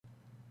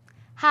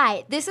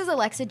Hi, this is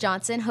Alexa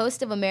Johnson,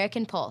 host of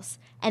American Pulse,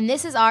 and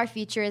this is Our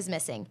Future is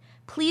Missing.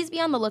 Please be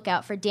on the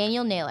lookout for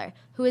Daniel Naylor,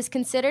 who is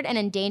considered an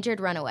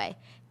endangered runaway.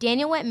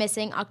 Daniel went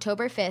missing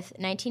October 5th,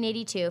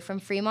 1982 from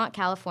Fremont,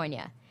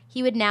 California.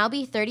 He would now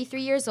be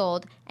 33 years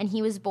old, and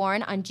he was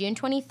born on June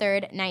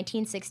 23rd,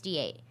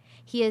 1968.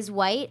 He is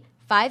white,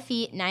 5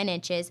 feet 9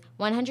 inches,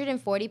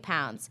 140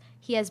 pounds.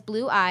 He has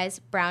blue eyes,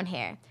 brown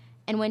hair,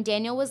 and when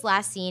Daniel was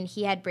last seen,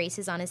 he had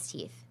braces on his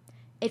teeth.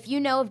 If you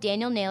know of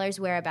Daniel Naylor's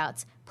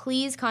whereabouts,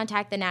 please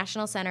contact the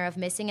National Center of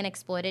Missing and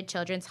Exploited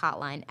Children's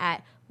Hotline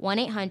at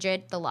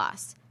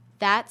 1-800-THE-LOSS.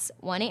 That's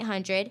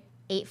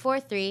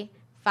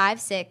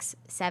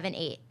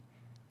 1-800-843-5678.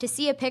 To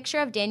see a picture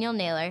of Daniel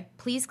Naylor,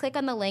 please click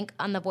on the link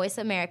on the Voice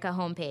America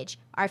homepage,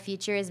 Our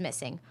Future is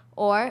Missing,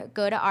 or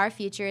go to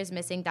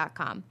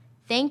ourfutureismissing.com.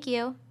 Thank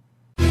you.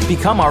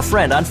 Become our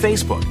friend on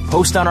Facebook.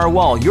 Post on our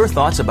wall your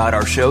thoughts about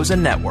our shows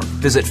and network.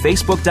 Visit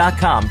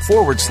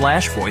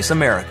facebook.com/Voice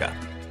America.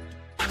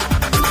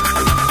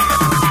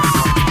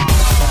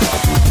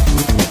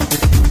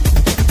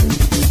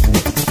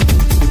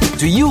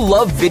 Do you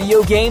love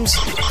video games?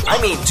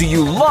 I mean, do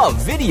you love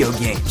video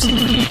games?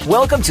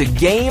 Welcome to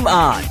Game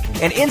On,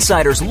 an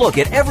insider's look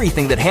at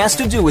everything that has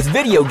to do with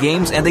video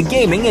games and the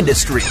gaming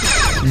industry.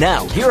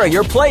 Now, here are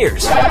your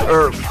players,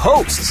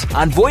 hosts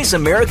on Voice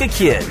America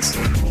Kids.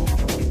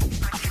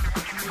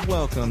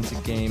 Welcome to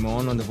Game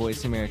On the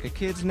Voice America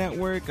Kids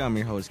Network. I'm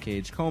your host,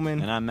 Cage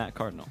Coleman. And I'm Matt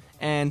Cardinal.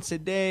 And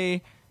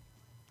today,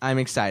 I'm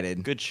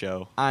excited. Good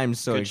show. I'm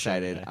so Good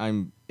excited. show,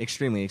 I'm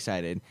extremely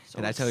excited. So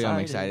Did I tell you I'm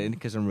excited. excited?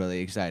 Because I'm really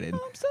excited. I'm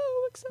so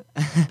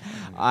excited.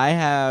 I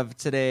have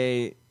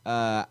today,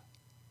 I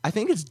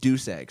think it's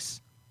Deus Ex.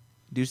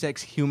 Deus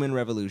Ex Human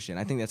Revolution.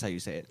 I think that's how you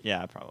say it.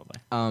 Yeah,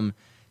 probably.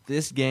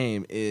 This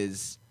game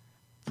is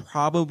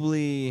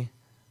probably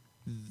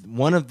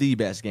one of the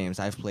best games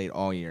I've played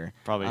all year.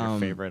 Probably your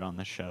favorite on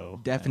the show.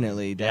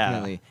 Definitely.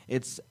 Yeah.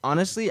 It's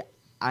honestly,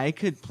 I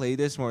could play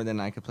this more than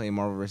I could play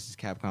Marvel vs.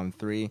 Capcom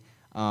 3.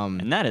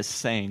 And that is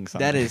saying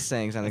something. That is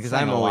saying something because That's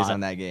saying I'm a always lot. on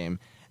that game.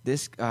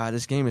 This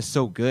game is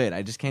so good.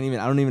 I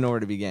don't even know where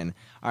to begin.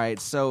 All right,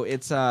 so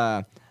it's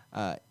I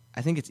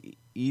think it's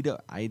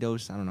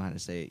Eidos. I don't know how to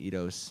say it.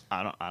 Eidos.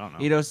 I don't know.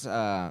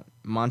 Eidos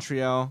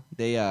Montreal.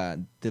 They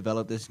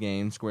developed this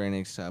game. Square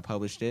Enix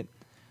published it,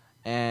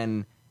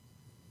 and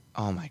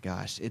oh my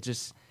gosh,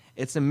 it's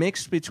a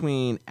mix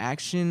between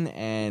action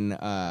and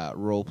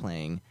role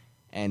playing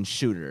and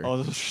shooter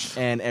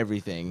and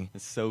everything.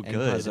 It's so and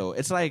good. Puzzle.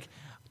 It's like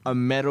a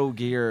Metal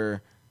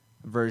Gear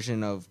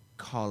version of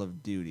Call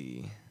of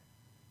Duty.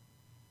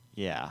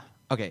 Yeah.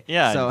 Okay.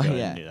 Yeah. So go ahead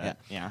yeah, and do that.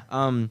 Yeah.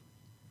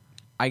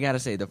 I gotta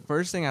say, the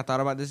first thing I thought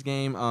about this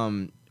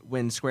game,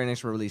 when Square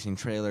Enix were releasing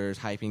trailers,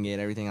 hyping it,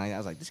 everything like that, I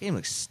was like, this game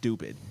looks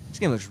stupid. This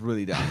game looks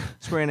really dumb.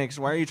 Square Enix,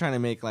 why are you trying to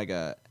make like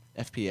a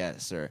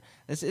FPS or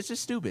it's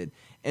just stupid.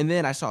 And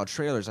then I saw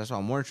trailers. I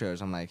saw more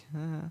trailers. I'm like,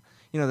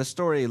 the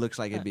story looks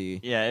like it'd be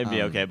it'd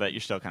be okay, but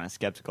you're still kind of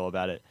skeptical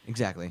about it.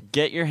 Exactly.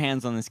 Get your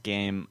hands on this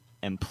game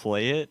and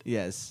play it.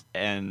 Yes.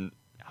 And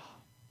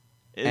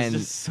it's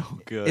just so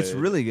good. It's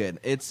really good.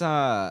 It's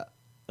It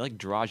like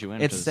draws you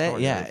into it's the set.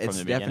 story. Yeah, like, from it's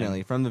the definitely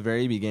beginning. from the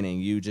very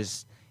beginning. You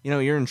just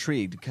you're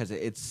intrigued because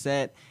it's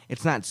set.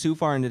 It's not too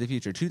far into the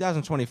future.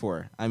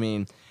 2024. I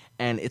mean,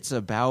 and it's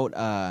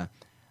about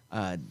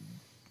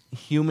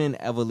human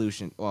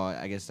evolution. Well,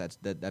 I guess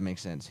that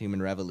makes sense.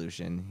 Human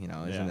revolution,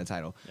 is in the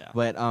title. Yeah.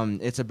 But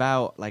it's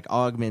about like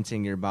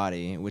augmenting your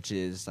body, which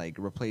is like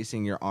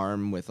replacing your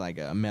arm with like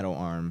a metal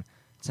arm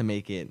to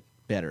make it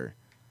better.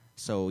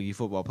 So you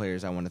football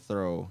players, I want to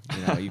throw,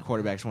 you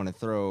quarterbacks want to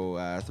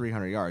throw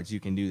 300 yards.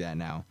 You can do that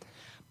now.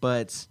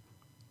 But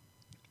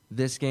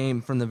this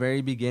game, from the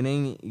very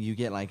beginning, you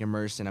get like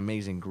immersed in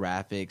amazing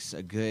graphics,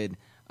 a good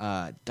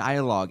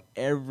dialogue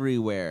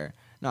everywhere.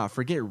 No,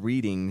 forget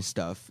reading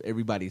stuff.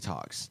 Everybody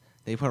talks.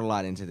 They put a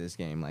lot into this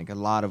game, like a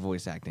lot of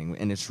voice acting,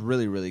 and it's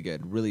really, really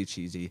good, really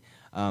cheesy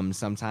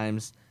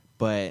sometimes,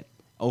 but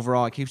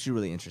overall it keeps you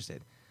really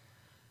interested.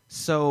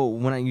 So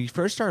when you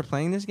first start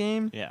playing this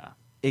game,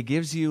 it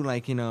gives you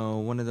like,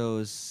 one of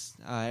those,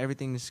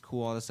 everything's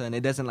cool all of a sudden.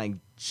 It doesn't like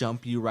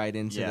jump you right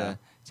into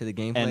the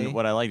gameplay. And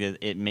what I like is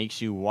it makes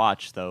you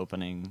watch the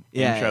opening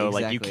intro.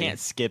 Like you can't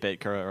skip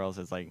it or else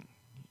it's like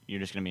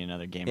you're just gonna be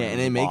another game. Yeah, and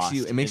it makes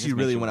you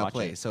really want to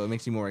play. So it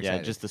makes you more excited.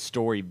 Yeah, just the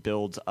story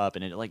builds up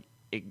and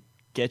it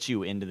gets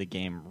you into the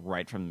game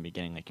right from the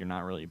beginning. Like you're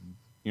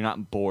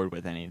not bored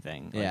with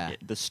anything. Like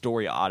the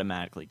story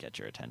automatically gets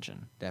your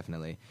attention.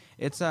 Definitely.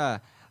 It's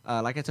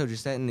like I told you,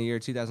 set in the year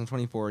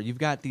 2024. You've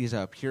got these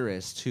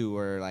purists who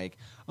are like,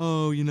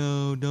 oh,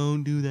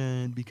 don't do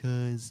that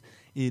because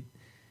it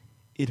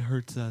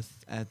hurts us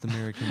as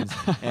Americans,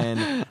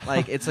 and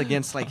like it's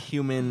against like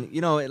human,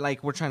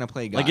 like we're trying to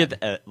play God.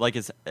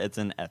 It's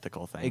an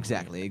ethical thing.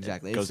 Exactly.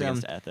 It goes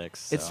against ethics.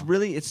 So.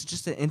 It's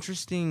just an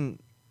interesting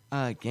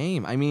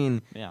Game. I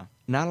mean, Yeah.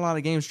 not a lot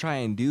of games try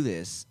and do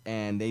this,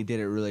 and they did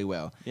it really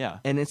well. Yeah.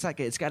 And it's like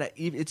it's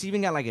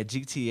even got like a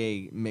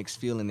GTA mixed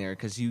feel in there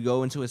because you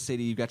go into a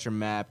city, you got your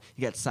map,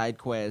 you got side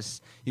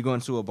quests, you go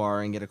into a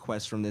bar and get a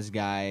quest from this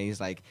guy. He's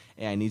like,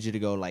 "Hey, I need you to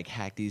go like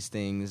hack these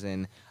things,"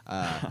 and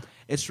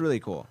it's really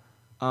cool.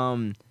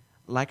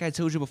 Like I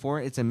told you before,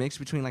 it's a mix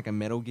between like a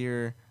Metal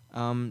Gear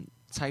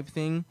type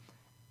thing,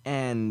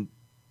 and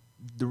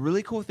the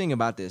really cool thing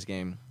about this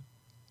game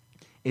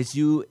is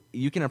you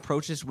can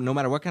approach this no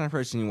matter what kind of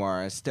person you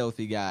are, a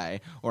stealthy guy,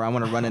 or I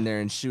want to run in there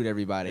and shoot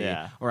everybody,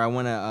 or I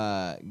want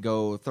to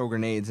go throw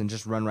grenades and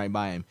just run right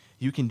by him.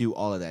 You can do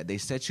all of that. They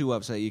set you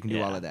up so that you can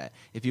do all of that.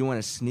 If you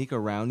want to sneak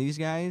around these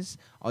guys,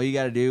 all you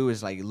got to do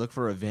is like look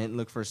for a vent,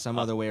 look for some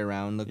other way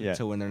around, look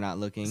until when they're not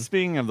looking.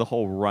 Speaking of the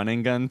whole run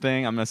and gun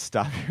thing, I'm going to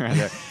stop you right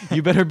there.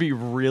 You better be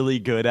really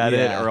good at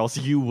it or else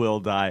you will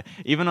die.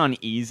 Even on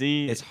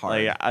easy, it's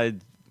hard. Like,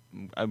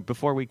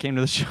 before we came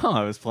to the show,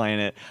 I was playing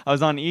it. I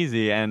was on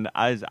easy, and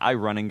I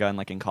run and gun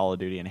like in Call of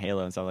Duty and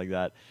Halo and stuff like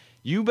that.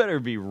 You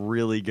better be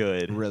really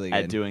good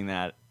at doing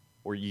that,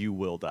 or you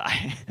will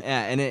die.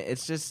 Yeah, and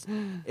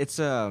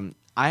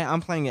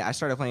I'm playing it. I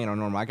started playing it on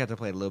normal. I got to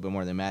play it a little bit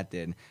more than Matt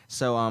did.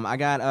 So I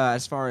got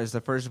as far as the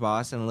first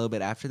boss and a little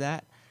bit after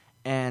that,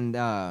 and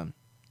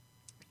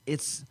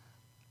it's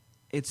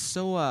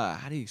so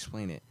how do you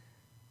explain it?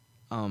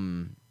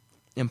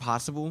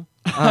 Impossible.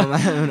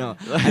 I don't know.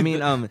 I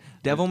mean,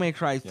 Devil May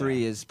Cry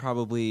 3 is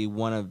probably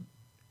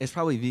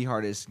the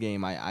hardest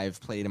game I've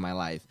played in my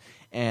life,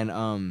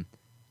 and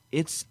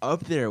it's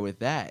up there with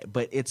that.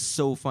 But it's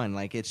so fun.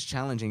 Like it's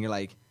challenging. You're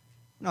like,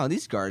 no,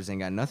 these guards ain't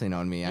got nothing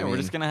on me. Yeah, we're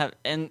just gonna have,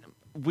 and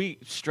we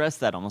stress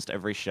that almost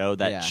every show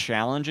that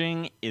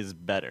challenging is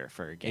better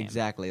for a game.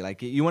 Exactly.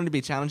 Like you want it to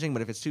be challenging,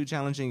 but if it's too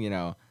challenging,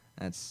 you're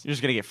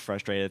just gonna get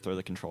frustrated, throw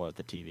the controller at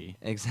the TV.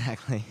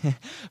 Exactly.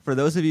 For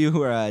those of you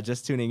who are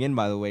just tuning in,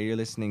 by the way, you're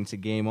listening to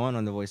Game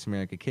On the Voice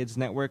America Kids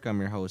Network. I'm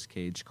your host,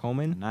 Cage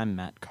Coleman. And I'm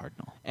Matt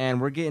Cardinal. And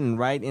we're getting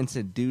right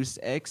into Deus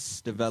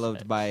Ex,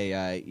 developed by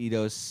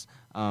Eidos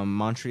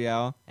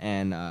Montreal,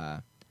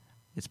 and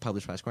it's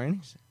published by Square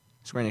Enix.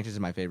 Square Enix is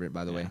my favorite,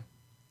 by the way,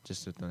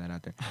 just to throw that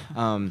out there.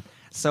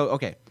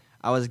 Okay,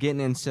 I was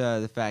getting into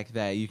the fact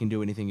that you can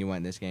do anything you want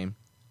in this game.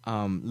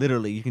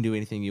 Literally, you can do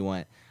anything you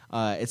want.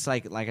 It's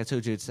like I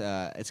told you, it's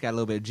got a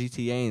little bit of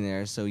GTA in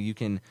there, so you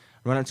can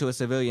run up to a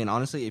civilian.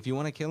 Honestly, if you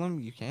want to kill him,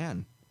 you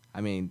can.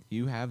 I mean,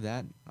 you have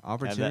that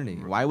opportunity.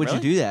 Why would you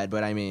do that?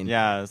 But I mean,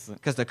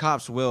 because the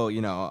cops will,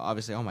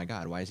 obviously, oh my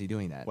God, why is he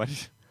doing that? Why'd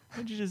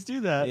you just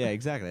do that? Yeah,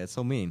 exactly. That's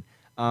so mean.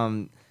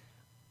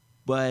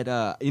 But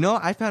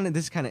I found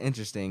this kind of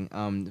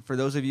interesting. For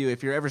those of you,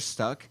 if you're ever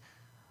stuck,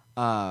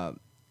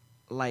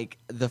 like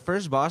the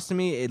first boss to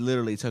me, it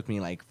literally took me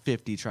like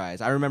 50 tries.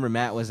 I remember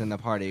Matt was in the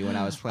party when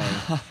I was playing,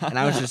 and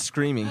I was just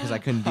screaming because I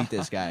couldn't beat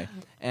this guy.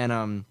 And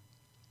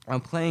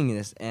I'm playing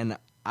this, and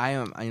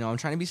I'm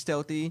trying to be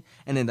stealthy,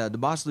 and then the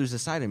boss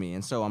loses sight of me,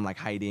 and so I'm like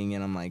hiding,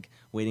 and I'm like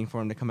waiting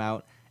for him to come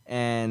out,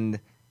 and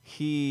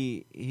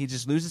he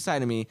just loses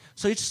sight of me,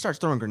 so he just starts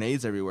throwing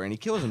grenades everywhere, and he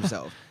kills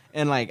himself.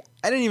 And like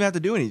I didn't even have to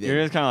do anything.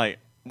 You're just kind of like,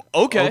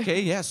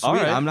 okay, yeah, sweet.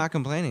 Right. I'm not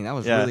complaining. That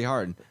was really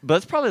hard. But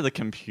it's probably the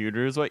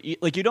computer's way.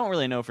 Like, you don't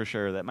really know for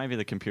sure. That might be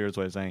the computer's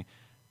way of saying,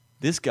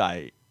 this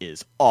guy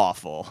is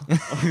awful.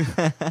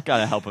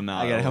 Gotta help him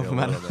out. I gotta help him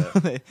out a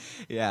little bit.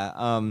 Yeah.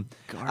 I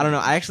don't know.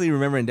 I actually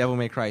remember in Devil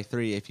May Cry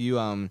 3, if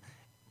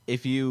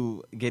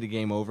you get a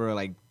game over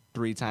like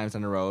 3 times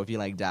in a row, if you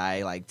like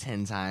die like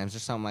 10 times or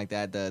something like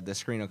that, the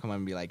screen will come up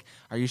and be like,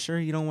 "Are you sure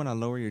you don't want to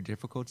lower your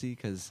difficulty?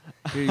 Because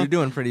you're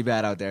doing pretty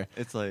bad out there."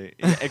 It's like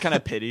it kind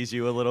of pities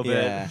you a little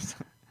bit. Yeah.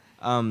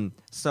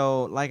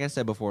 So like I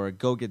said before,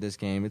 go get this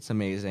game. It's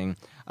amazing.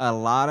 A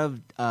lot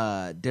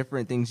of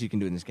different things you can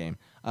do in this game.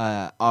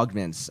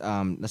 Augments.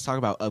 Let's talk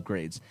about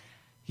upgrades.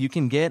 You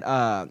can get.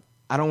 I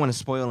don't want to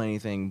spoil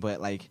anything, but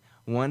like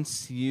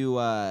once you,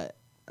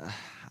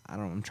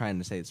 I'm trying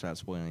to say it's about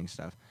spoiling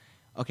stuff.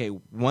 Okay,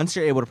 once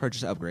you're able to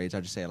purchase upgrades,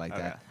 I'll just say it like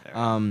that.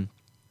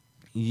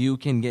 You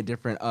can get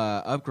different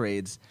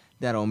upgrades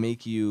that'll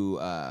make you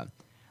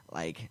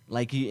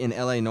like you in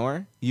LA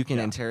Noire, you can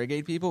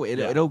interrogate people.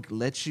 It'll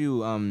let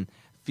you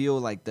feel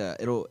like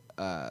it'll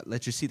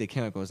let you see the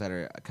chemicals that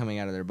are coming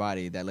out of their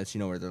body that lets you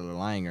know whether they're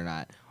lying or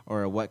not,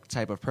 or what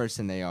type of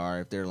person they are,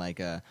 if they're like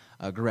a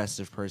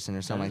aggressive person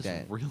or something like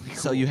that. Really cool.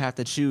 So you have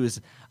to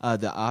choose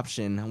the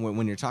option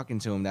when you're talking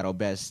to them that'll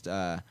best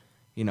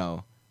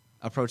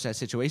approach that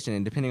situation,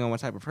 and depending on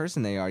what type of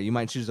person they are, you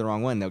might choose the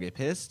wrong one. They'll get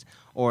pissed,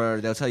 or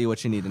they'll tell you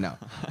what you need to know.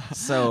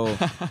 So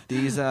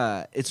these,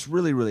 it's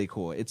really, really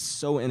cool. It's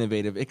so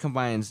innovative. It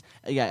combines,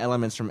 you got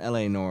elements from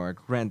LA Noire,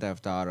 Grand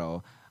Theft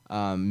Auto,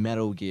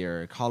 Metal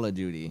Gear, Call of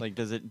Duty. Like,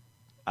 does it?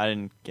 I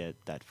didn't get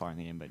that far in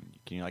the game, but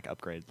can you like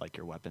upgrade like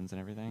your weapons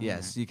and everything?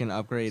 Yes, you can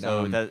upgrade.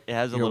 So it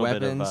has a little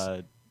weapons. Bit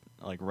of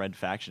like red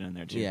faction in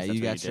there too. Yeah,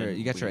 you got your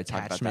attachments.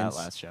 Talked about that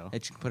last show.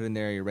 That you can put in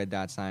there, your red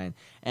dot sign,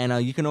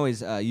 and you can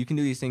always you can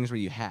do these things where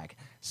you hack.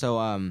 So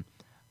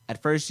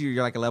at first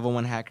you're like a level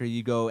 1 hacker.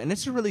 You go, and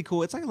it's really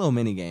cool. It's like a little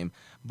mini game,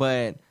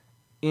 but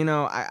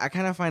I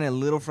kind of find it a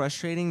little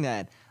frustrating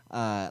that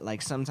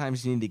like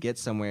sometimes you need to get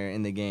somewhere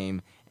in the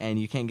game and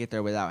you can't get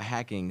there without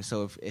hacking.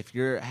 So if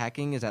your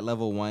hacking is at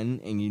level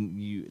 1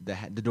 and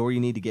the door you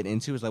need to get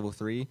into is level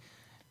 3,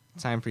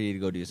 time for you to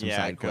go do some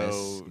side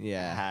quests.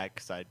 Yeah, hack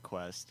side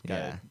quest.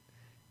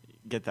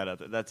 Get that up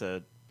there. That's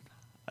a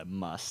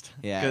must.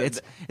 Yeah,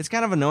 it's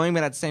kind of annoying,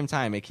 but at the same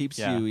time, it keeps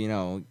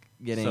you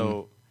getting.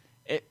 So,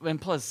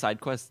 and plus side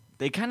quests,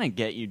 they kind of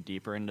get you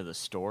deeper into the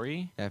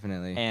story.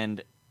 Definitely.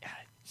 And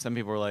some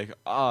people are like,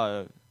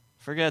 "Oh,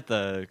 forget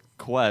the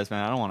quest,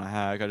 man. I don't want to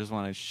hack. I just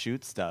want to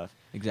shoot stuff."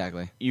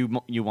 Exactly. You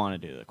want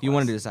to do the quest. You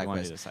want to do the side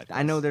quest.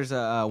 I know there's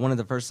one of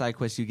the first side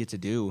quests you get to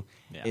do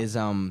is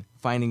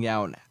finding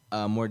out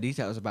more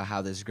details about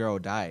how this girl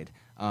died.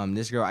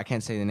 This girl, I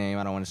can't say the name.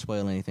 I don't want to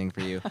spoil anything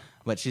for you,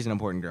 but she's an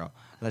important girl.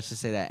 Let's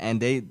just say that.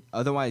 And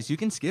otherwise, you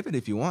can skip it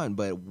if you want,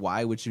 but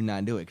why would you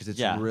not do it? Because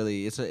it's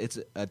really it's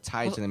a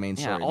tie to the main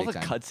story. Yeah, all the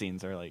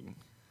cutscenes are like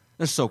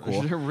they're so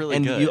cool. They're really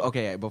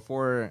good.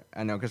 Before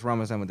I know, because we're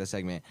almost done with this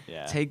segment.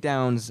 Yeah.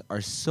 Takedowns are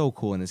so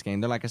cool in this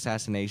game. They're like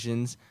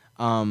assassinations.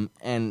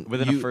 And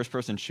within a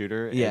first-person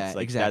shooter, it's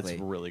like, exactly.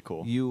 That's really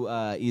cool. You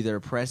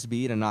either press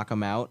B to knock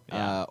them out,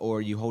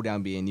 or you hold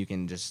down B and you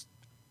can just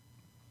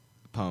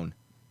pwn.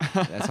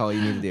 That's all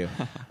you need to do.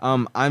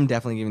 I'm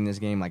definitely giving this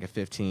game like a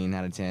 15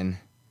 out of 10.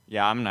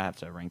 Yeah, I'm gonna have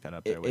to rank that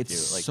up there with you.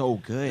 It's so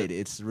good.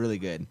 It's really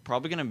good.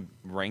 Probably gonna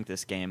rank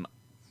this game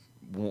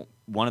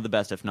one of the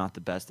best, if not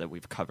the best, that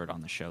we've covered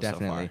on the show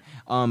Definitely.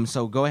 so far.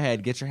 So go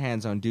ahead, get your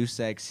hands on Deus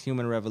Ex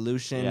Human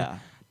Revolution. Yeah.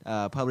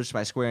 Published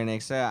by Square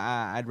Enix.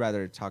 I'd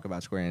rather talk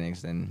about Square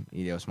Enix than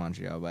Eidos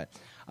Montreal, but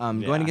go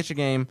ahead and get your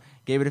game.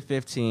 Gave it a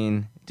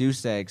 15.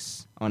 Deus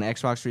Ex on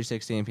Xbox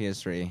 360 and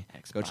PS3.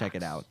 Go check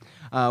it out.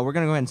 We're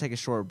going to go ahead and take a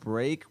short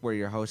break. We're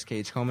your host,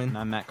 Cage Coleman. And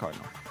I'm Matt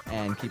Cardinal.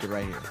 And keep it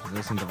right here.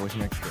 Listen to Voice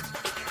America Kids.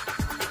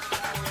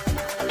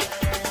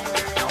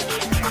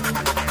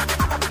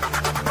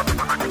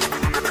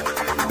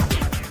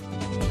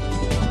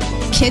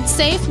 Kids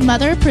safe,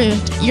 mother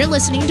approved. You're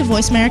listening to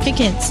Voice America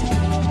Kids.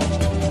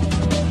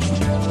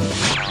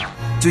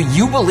 Do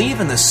you believe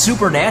in the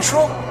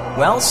supernatural?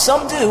 Well,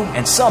 some do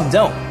and some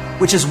don't,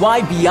 which is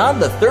why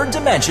Beyond the Third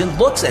Dimension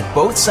looks at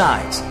both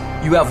sides.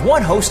 You have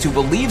one host who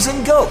believes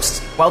in ghosts,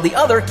 while the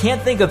other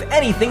can't think of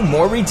anything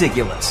more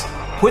ridiculous.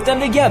 Put them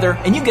together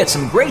and you get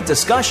some great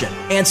discussion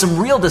and some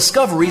real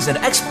discoveries and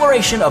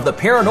exploration of the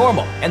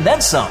paranormal, and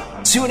then some.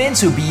 Tune in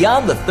to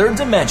Beyond the Third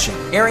Dimension,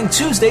 airing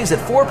Tuesdays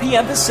at 4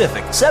 p.m.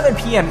 Pacific, 7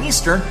 p.m.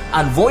 Eastern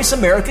on Voice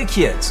America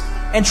Kids.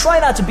 And try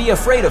not to be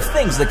afraid of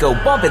things that go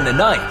bump in the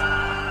night.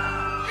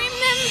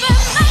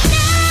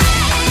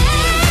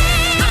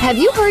 Have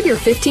you heard your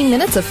 15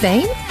 minutes of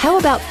fame? How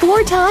about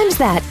 4 times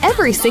that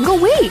every single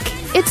week?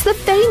 It's the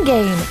Fame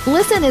Game.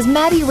 Listen as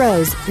Maddie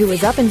Rose, who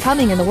is up and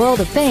coming in the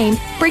world of fame,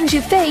 brings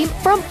you fame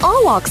from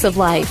all walks of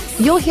life.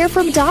 You'll hear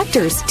from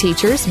doctors,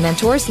 teachers,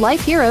 mentors,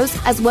 life heroes,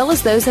 as well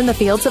as those in the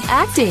fields of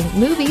acting,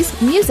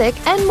 movies, music,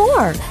 and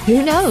more.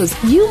 Who knows?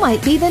 You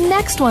might be the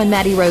next one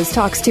Maddie Rose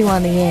talks to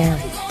on the air.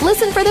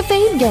 Listen for the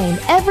Fame Game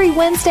every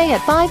Wednesday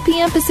at 5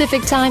 p.m.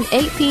 Pacific Time,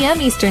 8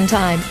 p.m. Eastern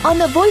Time on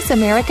the Voice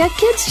America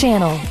Kids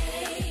channel.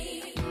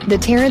 The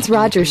Terrence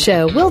Rogers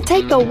Show will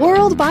take the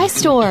world by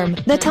storm.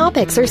 The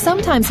topics are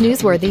sometimes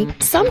newsworthy,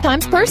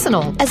 sometimes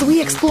personal, as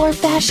we explore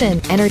fashion,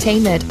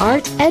 entertainment,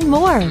 art, and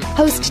more.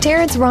 Host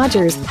Terrence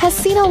Rogers has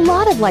seen a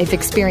lot of life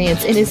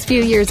experience in his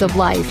few years of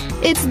life.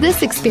 It's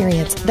this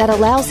experience that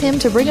allows him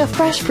to bring a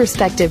fresh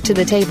perspective to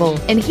the table,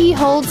 and he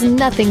holds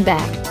nothing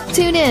back.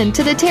 Tune in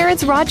to The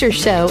Terrence Rogers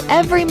Show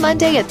every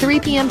Monday at 3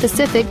 p.m.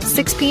 Pacific,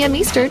 6 p.m.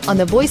 Eastern on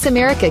the Voice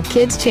America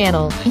Kids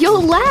channel.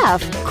 You'll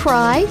laugh,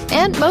 cry,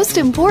 and most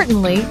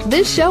importantly,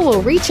 this show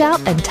will reach out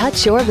and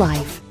touch your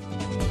life.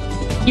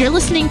 You're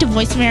listening to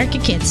Voice America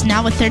Kids,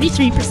 now with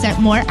 33%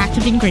 more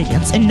active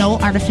ingredients and no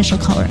artificial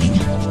coloring.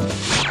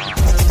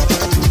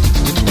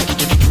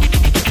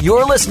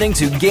 You're listening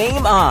to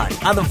Game On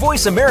the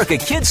Voice America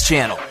Kids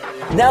channel.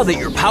 Now that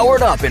you're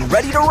powered up and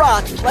ready to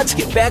rock, let's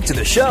get back to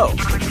the show.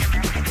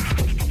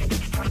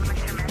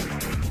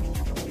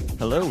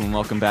 Hello and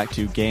welcome back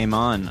to Game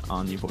On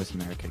the Voice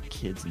America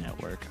Kids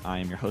Network. I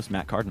am your host,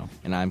 Matt Cardinal.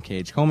 And I'm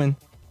Cage Coleman.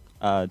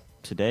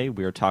 Today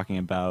we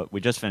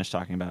just finished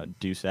talking about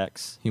Deus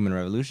Ex Human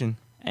Revolution.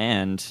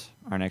 And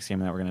our next game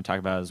that we're going to talk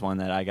about is one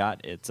that I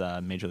got. It's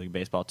Major League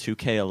Baseball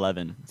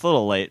 2K11. It's a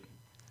little late.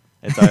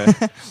 It's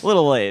a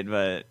little late,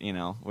 but,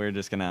 we're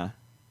just going to...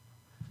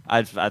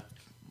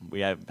 We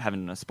haven't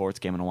done a sports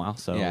game in a while,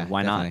 so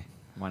why definitely. not?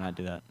 Why not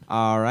do that?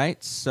 All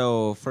right.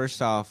 So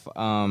first off,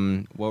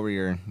 what were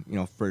your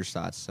first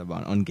thoughts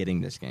on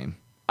getting this game?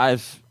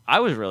 I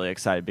was really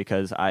excited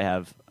because I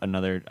have an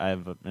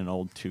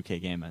old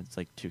 2K game. It's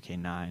like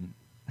 2K9.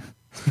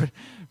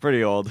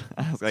 Pretty old.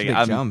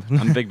 Jump.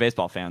 I'm a big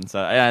baseball fan, so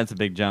yeah, it's a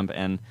big jump.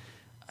 And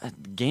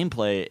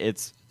gameplay,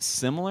 it's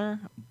similar,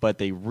 but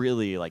they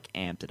really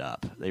amped it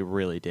up. They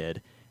really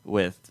did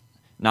with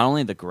not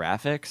only the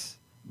graphics,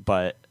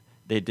 but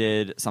they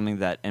did something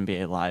that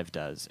NBA Live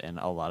does and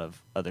a lot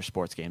of other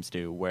sports games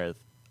do, where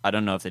I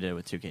don't know if they did it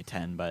with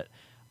 2K10, but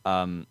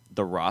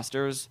the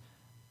rosters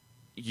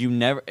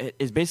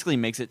it basically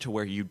makes it to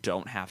where you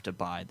don't have to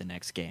buy the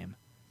next game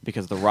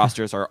because the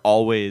rosters are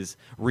always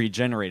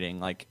regenerating.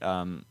 Like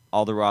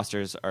all the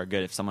rosters are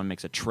good. If someone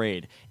makes a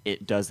trade,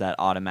 it does that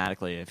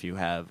automatically. If you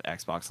have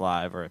Xbox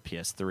Live or a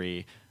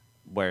PS3,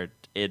 where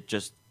it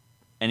just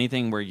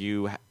anything where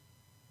you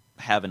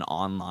have an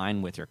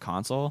online with your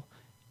console,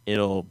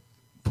 it'll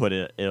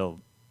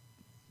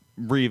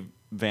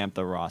revamp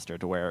the roster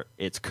to where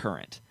it's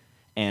current.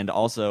 And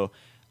also,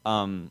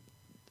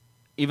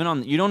 you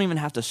don't even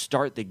have to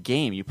start the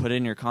game. You put it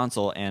in your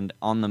console, and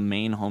on the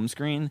main home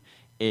screen,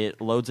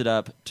 it loads it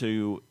up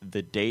to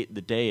the date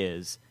the day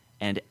is,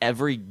 and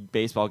every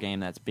baseball game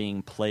that's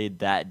being played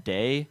that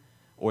day,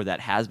 or that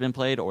has been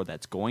played, or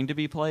that's going to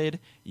be played,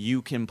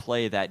 you can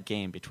play that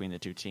game between the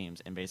two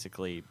teams and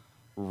basically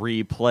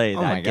replay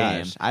that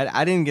game. Gosh.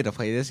 I didn't get to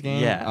play this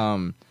game.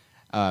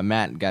 Yeah.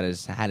 Matt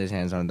had his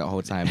hands on it the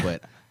whole time,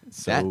 but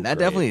that great.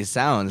 definitely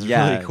sounds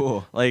really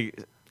cool.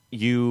 Like,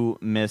 you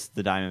missed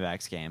the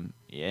Diamondbacks game,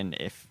 and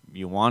if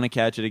you want to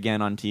catch it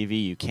again on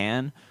TV, you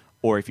can.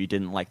 Or if you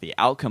didn't like the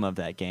outcome of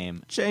that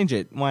game, change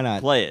it. Why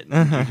not? Play it.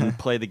 You can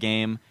play the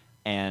game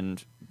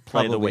and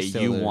play the way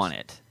you want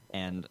it.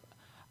 And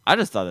I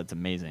just thought that's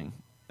amazing.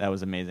 That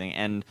was amazing.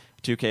 And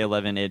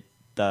 2K11,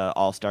 the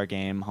All-Star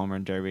game, Home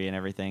Run Derby, and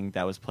everything,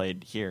 that was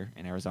played here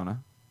in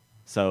Arizona.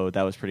 So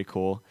that was pretty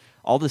cool.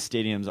 All the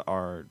stadiums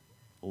are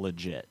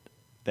legit.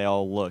 They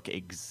all look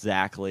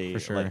exactly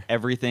like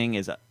everything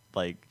is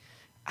like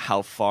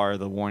how far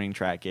the warning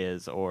track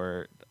is,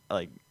 or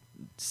like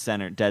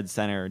dead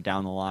center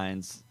down the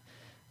lines.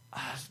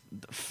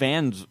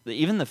 Fans,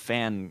 even the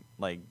fan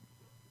like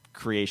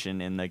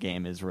creation in the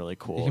game is really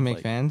cool. You can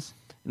make fans?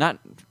 Not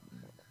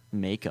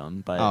make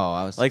them, but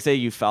like say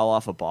you foul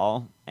off a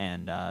ball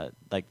and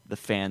like the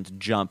fans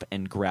jump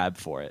and grab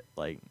for it,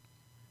 like,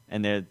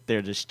 and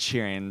they're just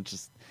cheering,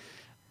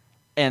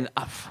 and.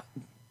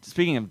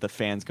 Speaking of the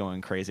fans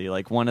going crazy,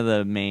 like one of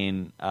the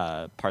main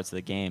parts of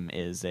the game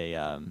is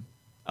a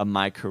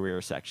My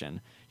Career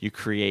section. You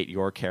create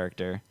your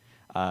character,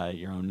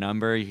 your own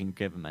number. You can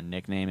give them a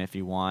nickname if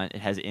you want. It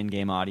has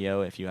in-game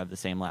audio if you have the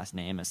same last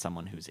name as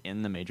someone who's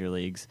in the major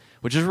leagues,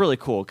 which is really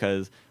cool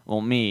because,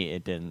 well, me,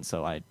 it didn't,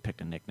 so I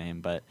picked a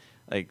nickname. But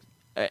like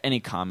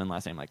any common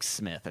last name like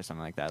Smith or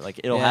something like that,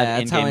 like it'll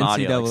have in-game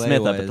audio, like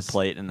Smith up at the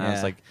plate, and I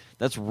was like,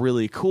 that's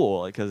really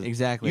cool because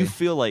you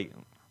feel like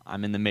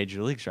I'm in the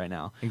major leagues right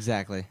now.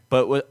 Exactly.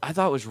 But what I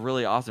thought was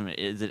really awesome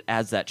is it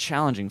adds that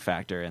challenging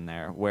factor in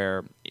there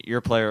where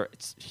your player,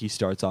 he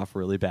starts off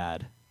really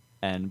bad,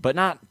 but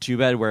not too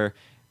bad where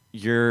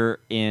you're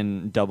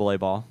in AA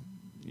ball.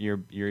 You're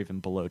even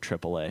below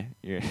AAA,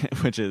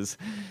 which is,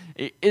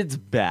 it's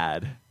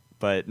bad,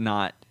 but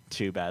not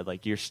too bad.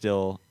 Like, you're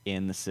still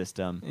in the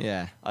system.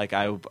 Yeah. Like,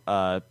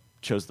 I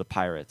chose the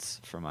Pirates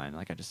for mine.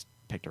 Like, I just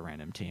picked a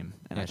random team,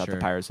 and I thought the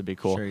Pirates would be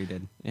cool. Sure you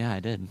did. Yeah, I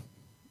did.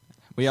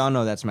 We all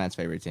know that's Matt's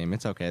favorite team.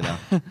 It's okay, though.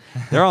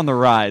 They're on the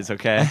rise,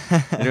 okay?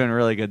 They're doing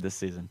really good this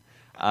season.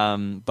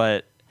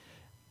 But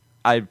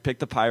I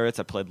picked the Pirates.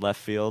 I played left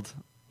field,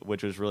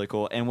 which was really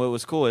cool. And what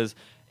was cool is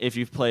if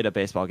you've played a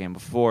baseball game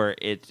before,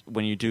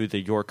 when you do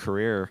your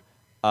career,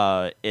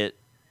 it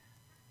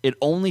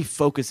only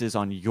focuses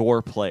on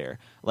your player.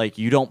 Like,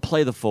 you don't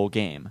play the full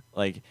game.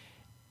 Like,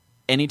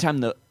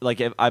 anytime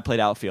if I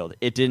played outfield,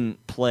 I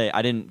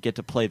didn't get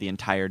to play the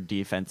entire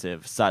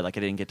defensive side. Like,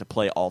 I didn't get to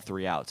play all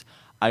 3 outs.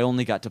 I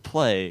only got to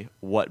play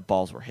what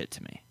balls were hit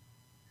to me.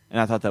 And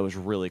I thought that was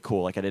really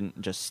cool. Like, I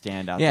didn't just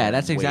stand out there. Yeah,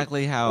 that's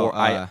exactly how... Or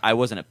I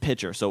wasn't a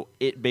pitcher, so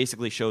it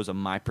basically shows a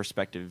my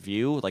perspective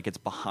view. Like, it's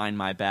behind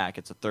my back.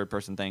 It's a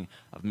third-person thing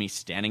of me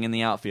standing in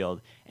the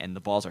outfield, and the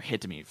balls are hit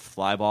to me.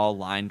 Fly ball,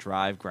 line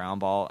drive, ground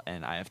ball,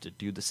 and I have to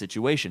do the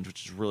situations,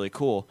 which is really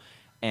cool.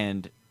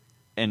 And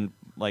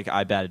like,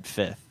 I batted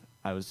 5th.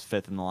 I was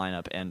 5th in the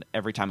lineup, and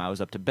every time I was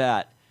up to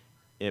bat,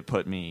 it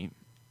put me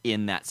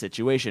in that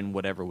situation,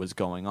 whatever was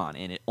going on,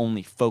 and it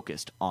only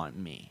focused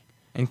on me.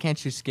 And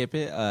can't you skip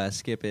it?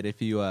 Skip it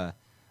if you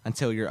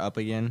until you're up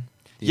again.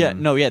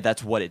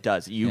 That's what it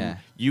does.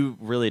 You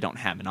really don't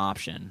have an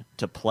option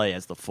to play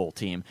as the full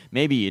team.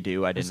 Maybe you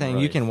do. I didn't. Saying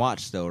you can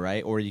watch though,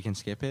 right? Or you can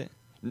skip it.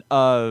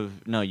 No,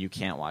 you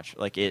can't watch.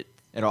 Like it'll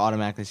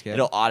automatically skip.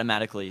 It'll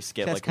automatically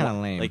skip. That's kind of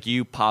lame. Like,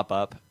 you pop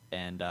up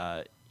and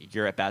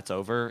your at bat's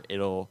over.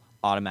 It'll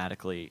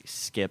automatically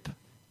skip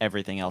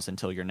everything else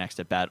until your next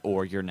at bat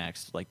or your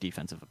next like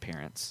defensive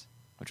appearance,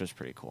 which was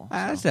pretty cool.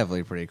 That's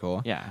definitely pretty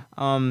cool. Yeah.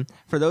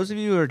 For those of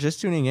you who are just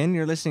tuning in,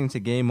 you're listening to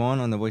Game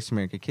On the Voice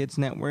America Kids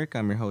Network.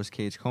 I'm your host,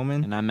 Cage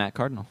Coleman. And I'm Matt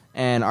Cardinal.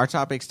 And our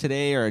topics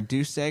today are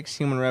Deus Ex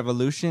Human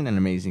Revolution, an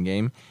amazing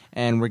game.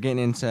 And we're getting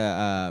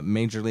into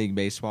Major League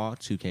Baseball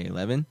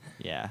 2K11.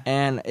 Yeah.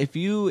 And if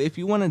you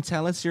want to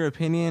tell us your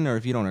opinion, or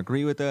if you don't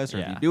agree with us, or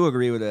if you do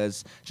agree with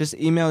us, just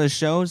email the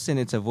show, send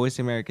it to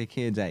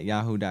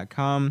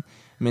voiceamericakids@yahoo.com.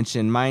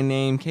 Mention my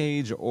name,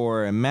 Cage,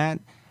 or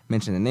Matt.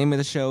 Mention the name of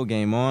the show,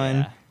 Game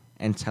On,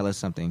 and tell us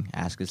something.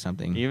 Ask us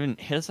something. Even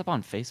hit us up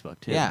on Facebook,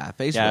 too. Yeah,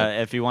 Facebook.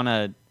 Yeah, if you want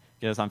to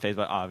get us on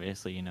Facebook,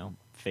 obviously,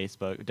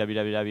 Facebook,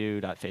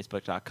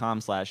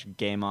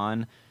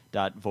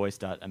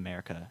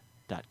 www.facebook.com/gameon.voice.america.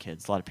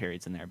 .kids. A lot of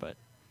periods in there, but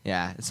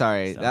yeah.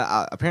 Sorry.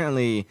 So.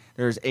 Apparently,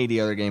 there's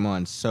 80 other game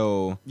on.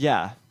 So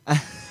yeah.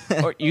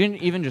 Or you can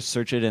even just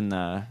search it in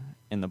the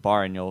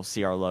bar, and you'll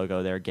see our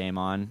logo there, Game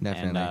On,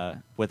 Definitely.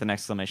 and with an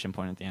exclamation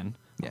point at the end,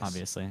 yes.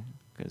 obviously,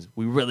 because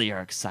we really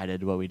are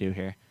excited what we do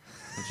here,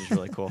 which is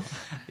really cool.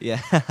 Yeah,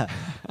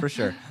 for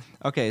sure.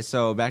 Okay,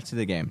 so back to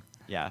the game.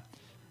 Yeah,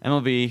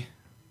 MLB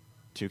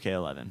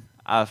 2K11.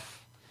 I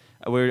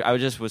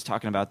just was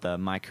talking about the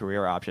My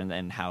Career option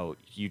and how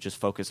you just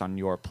focus on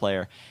your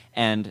player,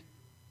 and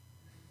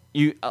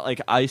you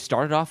I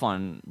started off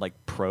on like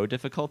pro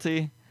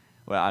difficulty.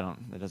 Well,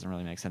 it doesn't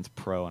really make sense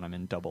pro, and I'm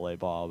in AA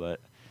ball,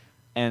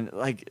 and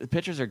like the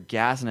pitchers are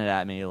gassing it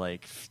at me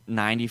like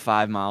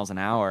 95 miles an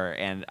hour,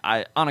 and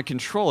on a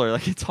controller,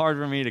 like it's hard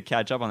for me to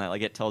catch up on that.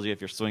 Like it tells you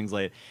if your swing's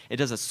late. It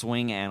does a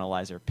swing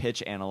analyzer,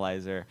 pitch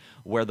analyzer,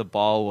 where the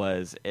ball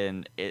was,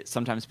 and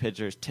sometimes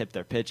pitchers tip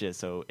their pitches,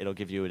 so it'll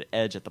give you an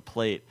edge at the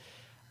plate.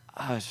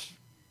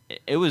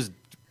 It was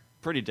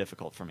pretty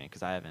difficult for me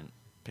because I haven't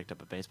picked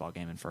up a baseball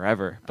game in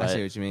forever. I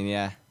see what you mean,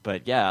 yeah.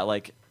 But yeah,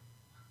 like.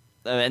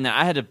 And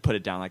I had to put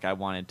it down. Like I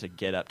wanted to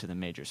get up to the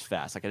majors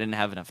fast. Like I didn't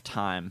have enough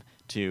time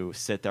to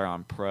sit there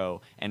on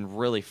pro and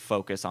really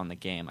focus on the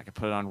game. Like I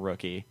put it on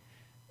rookie,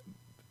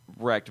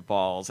 wrecked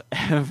balls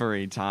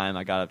every time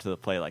I got up to the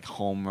plate. Like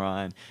home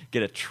run,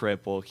 get a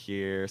triple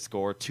here,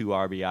 score 2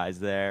 RBIs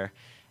there,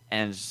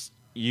 and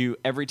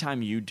every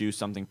time you do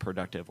something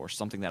productive or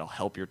something that'll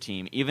help your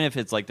team, even if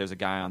it's like there's a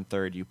guy on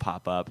third, you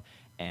pop up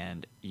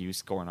and you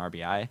score an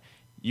RBI,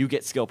 you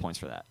get skill points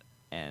for that.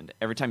 And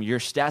every time your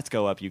stats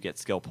go up, you get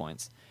skill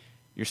points.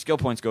 Your skill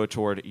points go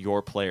toward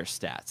your player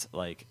stats.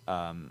 Like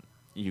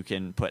you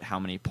can put how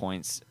many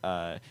points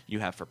you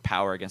have for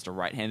power against a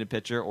right-handed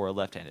pitcher or a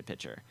left-handed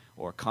pitcher,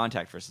 or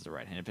contact versus a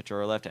right-handed pitcher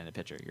or a left-handed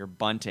pitcher. Your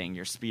bunting,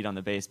 your speed on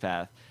the base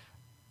path.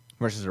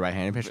 Versus a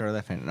right-handed pitcher or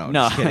left-handed? No,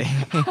 no.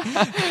 Just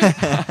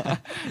kidding.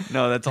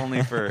 No, that's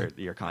only for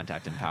your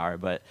contact and power.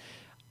 But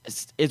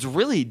it's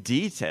really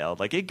detailed.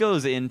 Like it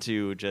goes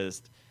into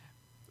just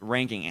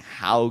ranking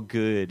how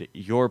good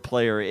your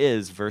player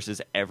is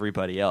versus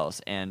everybody else,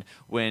 and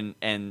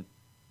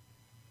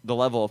the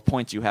level of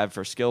points you have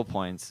for skill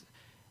points.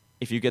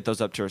 If you get those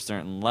up to a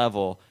certain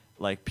level,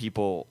 like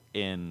people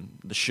in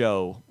the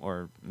show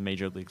or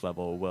major league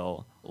level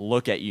will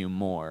look at you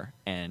more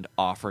and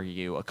offer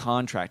you a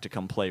contract to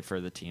come play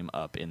for the team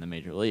up in the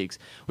major leagues,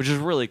 which is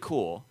really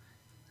cool.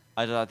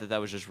 I thought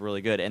that was just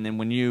really good. And then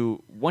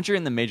once you're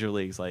in the major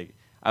leagues, like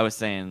I was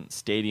saying,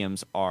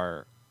 stadiums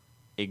are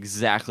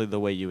exactly the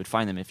way you would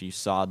find them if you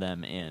saw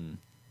them in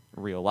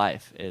real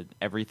life.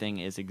 Everything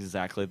is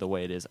exactly the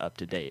way it is, up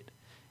to date,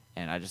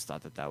 and I just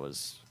thought that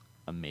was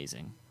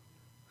amazing.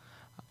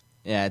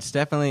 Yeah, it's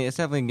definitely a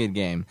good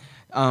game.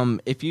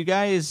 If you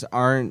guys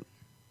aren't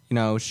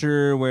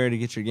sure where to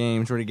get your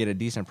games, where to get a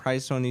decent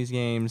price on these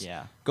games,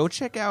 go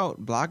check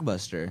out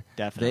Blockbuster.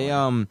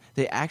 Definitely.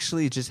 They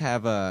actually just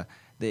have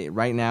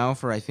right now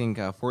for I think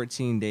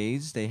 14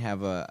 days they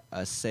have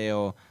a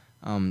sale.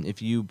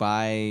 If you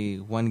buy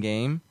one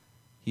game,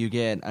 you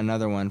get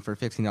another one for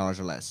 $15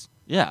 or less.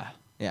 Yeah.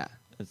 Yeah.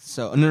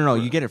 So no,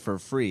 you get it for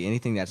free.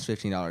 Anything that's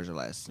 $15 or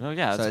less. Oh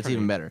yeah, so it's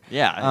even better.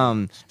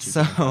 Yeah.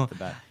 So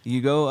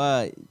you go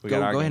ahead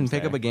and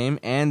pick up a game,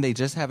 and they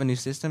just have a new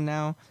system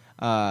now.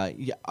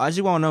 As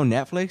you all know,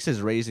 Netflix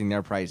is raising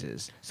their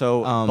prices.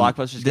 So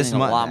Blockbuster's getting a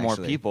lot more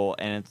actually. people,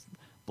 and it's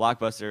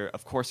Blockbuster,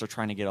 of course, they're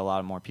trying to get a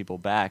lot more people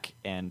back,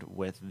 and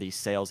with the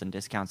sales and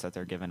discounts that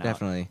they're giving out,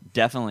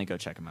 definitely go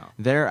check them out.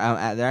 They're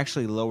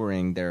actually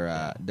lowering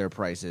their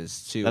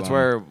prices too. That's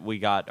where we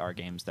got our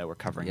games that we're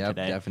covering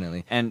today.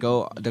 Definitely. And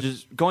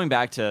just going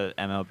back to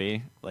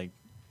MLB, like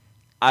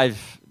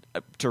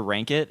to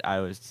rank it,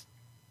 I was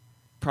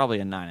probably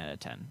a 9 out of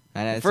 10.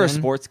 9 out of For 10? a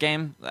sports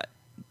game,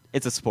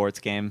 it's a sports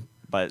game,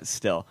 but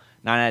still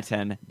 9 out of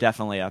 10,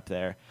 definitely up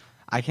there.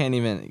 I can't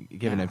even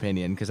give an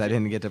opinion because I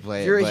didn't get to play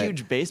it. If you're a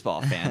huge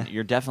baseball fan,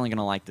 you're definitely going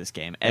to like this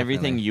game.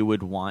 Everything you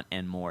would want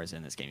and more is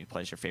in this game. You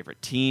play as your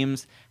favorite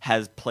teams,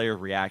 has player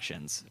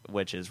reactions,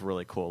 which is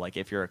really cool. Like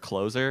if you're a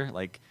closer,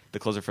 like the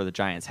closer for the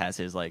Giants has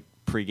his like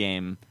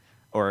pregame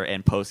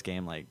and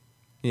postgame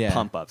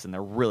pump ups, and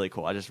they're really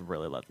cool. I just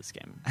really love this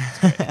game. It's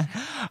great.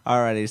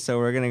 Alrighty, so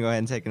we're going to go ahead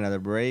and take another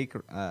break.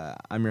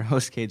 I'm your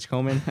host, Cage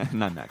Coleman.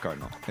 And I'm Matt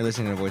Cardinal. You're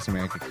listening to Voice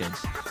America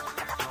Kids.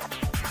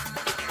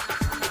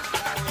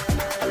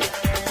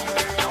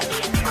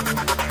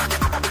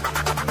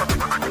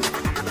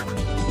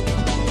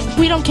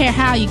 We don't care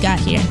how you got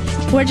here.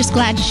 We're just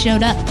glad you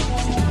showed up.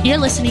 You're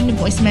listening to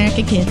Voice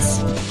America Kids.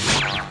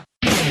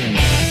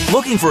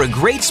 Looking for a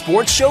great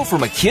sports show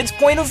from a kid's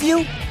point of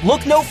view?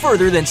 Look no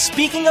further than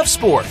Speaking of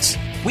Sports.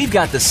 We've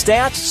got the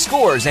stats,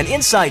 scores, and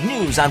inside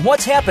news on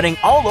what's happening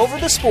all over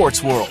the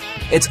sports world.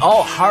 It's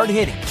all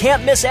hard-hitting,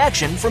 can't-miss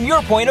action from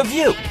your point of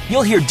view.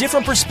 You'll hear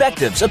different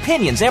perspectives,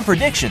 opinions, and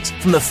predictions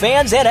from the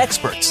fans and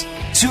experts.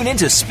 Tune in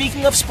to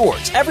Speaking of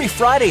Sports every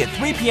Friday at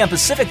 3 p.m.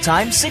 Pacific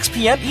Time, 6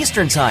 p.m.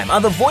 Eastern Time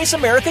on the Voice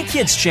America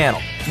Kids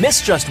channel.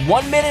 Miss just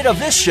 1 minute of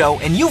this show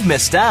and you've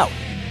missed out.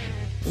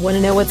 Want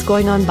to know what's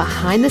going on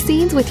behind the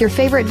scenes with your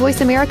favorite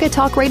Voice America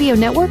Talk Radio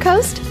Network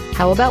host?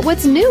 How about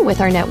what's new with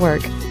our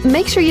network?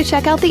 Make sure you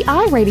check out the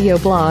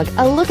iRadio blog,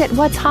 a look at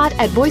what's hot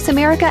at Voice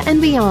America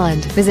and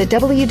beyond. Visit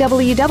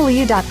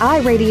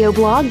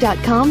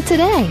www.iradioblog.com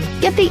today.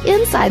 Get the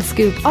inside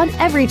scoop on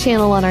every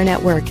channel on our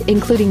network,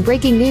 including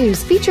breaking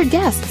news, featured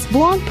guests,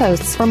 blog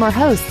posts from our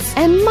hosts,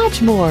 and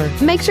much more.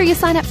 Make sure you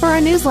sign up for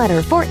our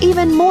newsletter for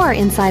even more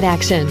inside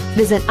action.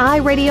 Visit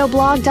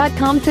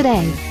iradioblog.com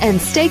today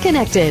and stay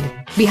connected.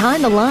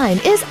 Behind the Line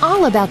is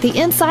all about the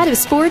inside of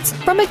sports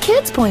from a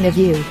kid's point of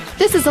view.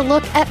 This is a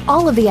look at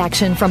all of the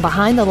action from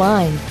behind the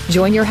line.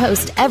 Join your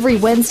host every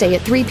Wednesday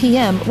at 3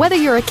 p.m., whether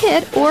you're a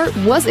kid or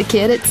was a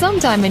kid at some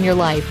time in your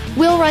life.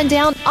 We'll run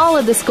down all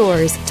of the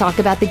scores, talk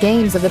about the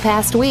games of the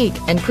past week,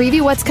 and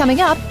preview what's coming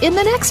up in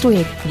the next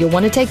week. You'll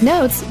want to take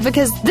notes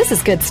because this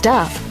is good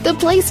stuff. The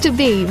place to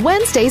be,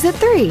 Wednesdays at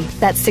 3.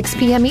 That's 6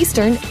 p.m.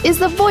 Eastern, is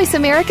the Voice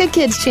America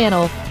Kids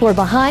channel for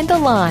Behind the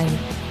Line.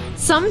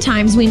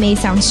 Sometimes we may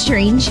sound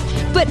strange,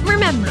 but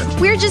remember,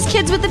 we're just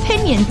kids with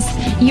opinions.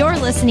 You're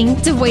listening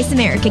to Voice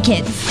America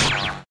Kids.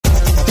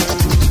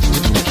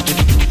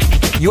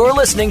 You're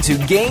listening to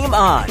Game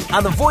On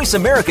the Voice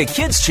America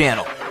Kids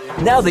channel.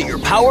 Now that you're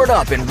powered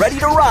up and ready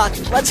to rock,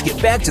 let's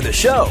get back to the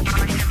show.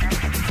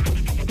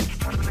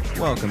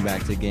 Welcome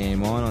back to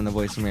Game On the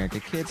Voice America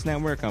Kids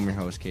Network. I'm your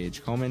host,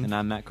 Cage Coleman. And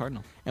I'm Matt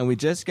Cardinal. And we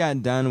just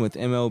got done with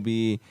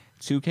MLB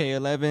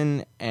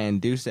 2K11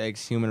 and Deus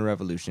Ex Human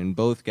Revolution.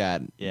 Both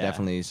got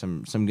definitely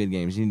some good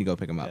games. You need to go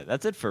pick them up. Yeah,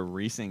 that's it for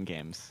recent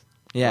games.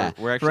 Yeah,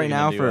 we're actually right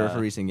now for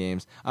recent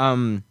games.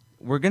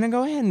 We're going to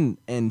go ahead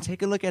and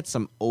take a look at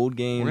some old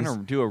games. We're going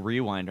to do a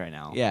rewind right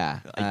now.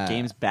 Yeah. Like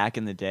games back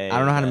in the day. I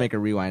don't know how to make a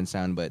rewind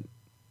sound, but...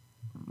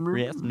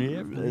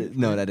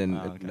 No, that didn't.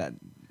 Oh, okay.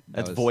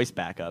 That's voice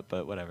backup,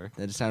 but whatever.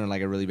 That just sounded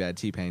like a really bad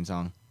T-Pain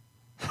song.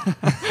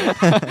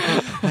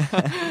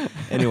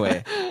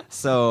 Anyway,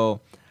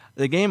 so...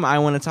 The game I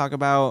want to talk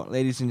about,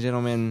 ladies and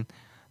gentlemen,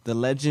 The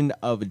Legend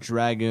of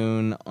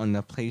Dragoon on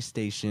the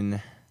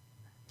PlayStation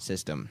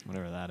system.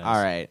 Whatever that is.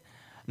 All right.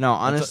 No,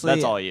 honestly,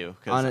 that's all you.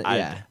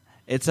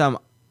 It's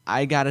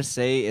I gotta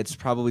say it's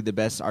probably the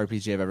best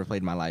RPG I've ever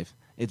played in my life.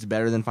 It's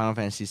better than Final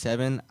Fantasy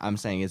VII. I'm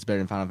saying it's better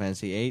than Final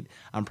Fantasy VIII.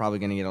 I'm probably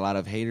gonna get a lot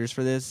of haters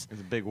for this.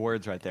 There's big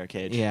words right there,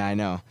 Cage. Yeah, I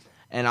know,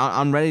 and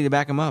I'm ready to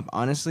back them up.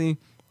 Honestly,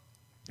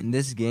 in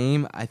this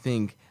game, I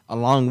think,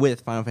 along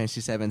with Final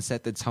Fantasy VII,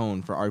 set the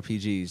tone for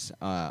RPGs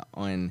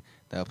on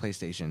the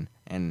PlayStation.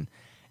 And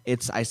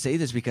I say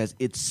this because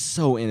it's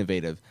so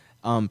innovative.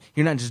 You're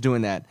not just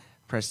doing that,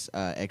 press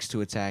X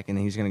to attack, and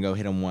he's going to go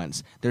hit him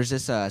once. There's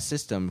this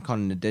system called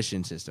an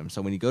addition system.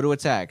 So when you go to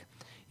attack,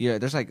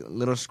 there's like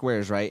little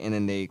squares, right? And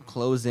then they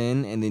close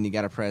in, and then you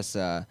got to press...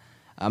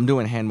 I'm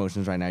doing hand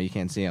motions right now. You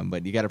can't see them,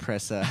 but you got to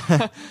press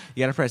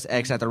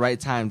X at the right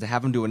time to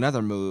have him do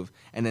another move,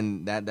 and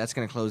then that's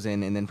going to close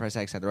in, and then press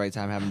X at the right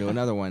time, have him do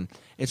another one.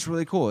 It's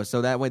really cool.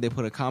 So that way they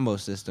put a combo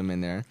system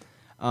in there.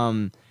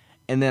 And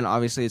then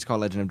obviously it's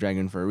called Legend of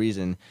Dragoon for a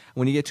reason.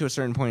 When you get to a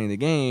certain point in the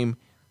game,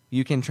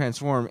 you can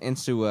transform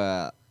into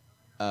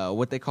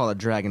what they call a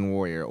dragon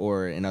warrior,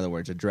 or in other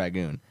words, a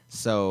dragoon.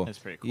 So that's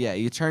pretty cool. Yeah,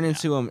 you turn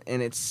into him,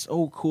 and it's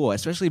so cool.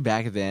 Especially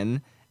back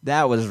then,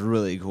 that was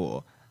really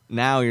cool.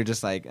 Now you're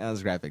just like,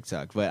 those graphics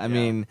suck. But I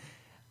mean,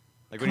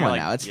 come on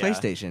now, it's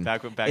PlayStation.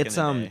 Back it's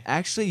in the day.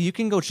 Actually, you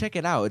can go check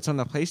it out. It's on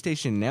the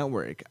PlayStation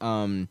Network.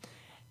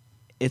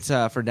 It's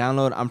for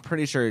download. I'm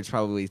pretty sure it's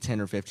probably $10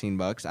 or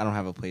 $15. I don't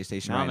have a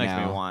PlayStation right now. That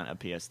makes me want a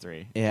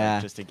PS3.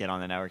 Yeah, just to get on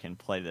the network and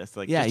play this.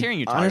 Like, just hearing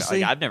you talk,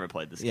 honestly, I've never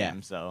played this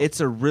game. So it's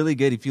a really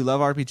good. If you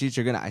love RPGs,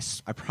 you're gonna.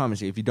 I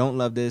promise you. If you don't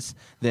love this,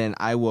 then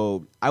I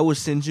will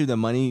send you the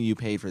money you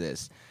paid for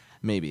this.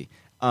 Maybe.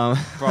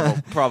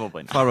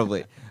 Probably not.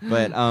 Probably.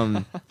 But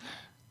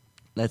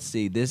let's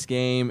see. This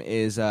game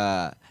is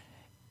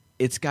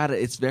it's got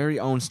its very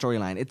own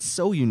storyline. It's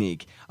so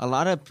unique. A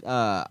lot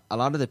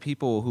of the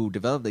people who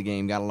developed the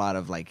game got a lot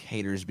of like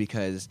haters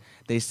because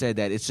they said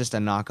that it's just a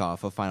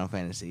knockoff of Final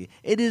Fantasy.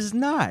 It is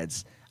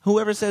not.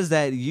 Whoever says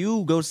that,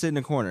 you go sit in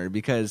a corner,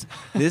 because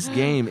this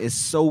game is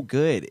so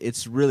good.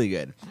 It's really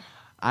good.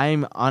 I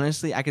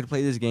could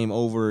play this game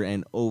over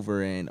and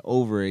over and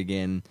over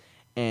again.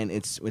 And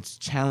it's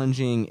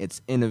challenging,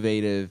 it's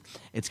innovative,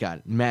 it's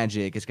got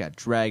magic, it's got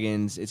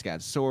dragons, it's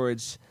got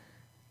swords.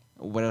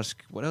 What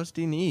else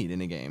do you need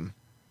in a game?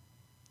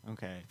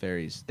 Okay.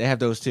 Fairies. They have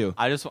those too.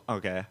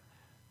 Okay.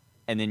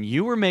 And then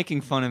you were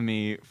making fun of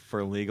me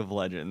for League of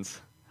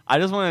Legends. I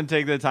just want to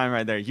take the time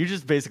right there. You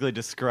just basically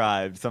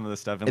described some of the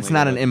stuff in It's League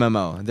not of an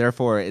MMO,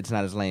 therefore it's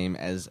not as lame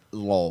as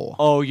LOL.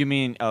 Oh, you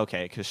mean,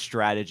 okay, because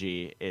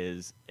strategy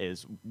is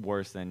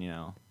worse than,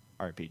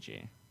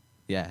 RPG.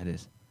 Yeah, it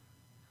is.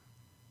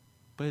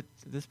 But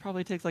this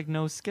probably takes like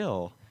no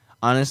skill.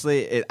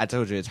 Honestly, I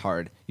told you it's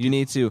hard. You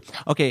need to.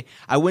 Okay,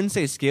 I wouldn't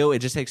say skill. It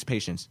just takes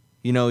patience.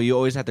 You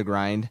always have to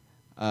grind,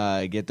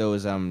 get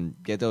those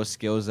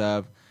skills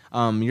up.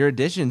 Your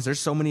additions. There's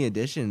so many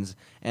additions,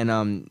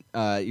 and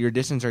your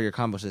additions are your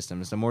combo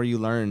systems. The more you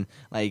learn,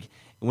 like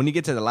when you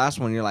get to the last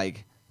one, you're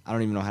like, I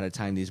don't even know how to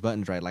time these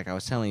buttons right. Like I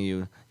was telling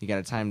you, you got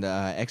to time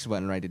the X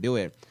button right to do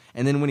it.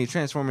 And then when you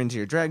transform into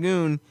your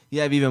Dragoon,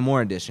 you have even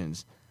more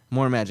additions,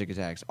 more magic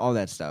attacks, all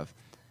that stuff.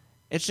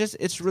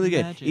 It's really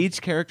good. Magic.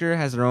 Each character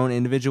has their own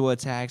individual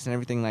attacks and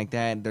everything like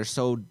that. They're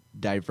so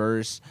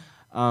diverse.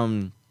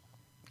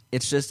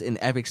 It's just an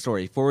epic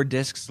story. 4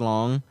 discs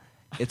long.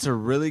 It's a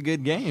really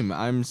good game.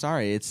 I'm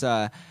sorry.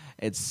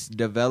 It's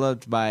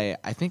developed by,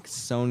 I think,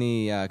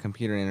 Sony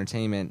Computer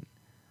Entertainment,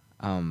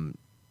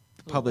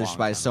 published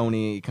by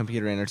Sony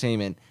Computer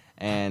Entertainment,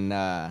 and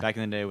back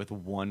in the day with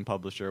one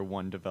publisher,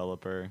 one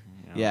developer.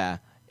 Yeah,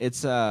 it's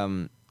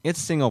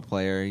single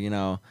player.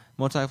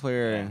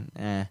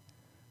 Multiplayer.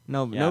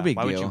 No big deal.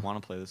 Why would you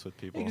want to play this with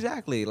people?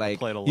 Exactly.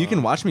 Like you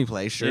can watch me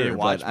play, sure, yeah,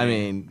 but I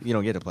mean, you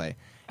don't get to play.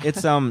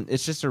 It's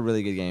it's just a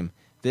really good game.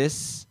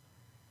 This,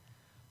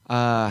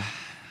 how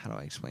do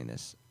I explain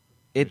this?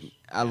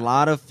 A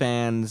lot of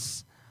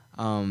fans.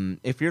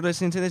 If you're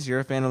listening to this, you're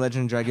a fan of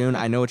Legend of Dragoon.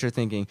 I know what you're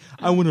thinking.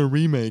 I want a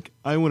remake.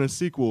 I want a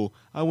sequel.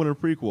 I want a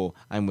prequel.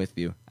 I'm with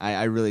you.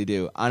 I really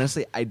do.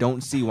 Honestly, I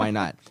don't see why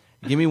not.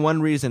 Give me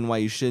one reason why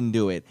you shouldn't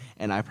do it,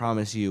 and I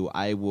promise you,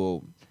 I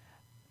will.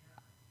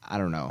 I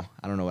don't know.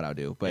 I don't know what I'll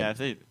do. But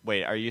yeah.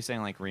 Wait, are you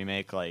saying like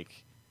remake,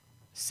 like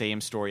same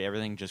story,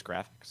 everything, just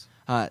graphics?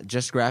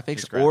 Just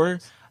graphics, or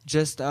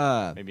just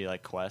maybe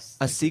like quests,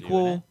 a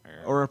sequel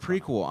or a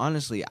prequel.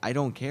 Honestly, I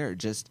don't care.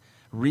 Just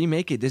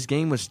remake it. This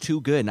game was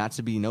too good not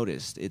to be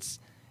noticed. It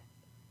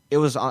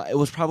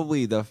was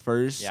probably the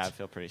first. Yeah, I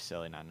feel pretty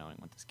silly not knowing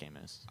what this game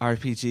is.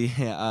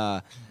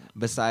 RPG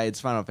besides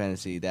Final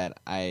Fantasy that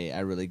I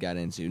really got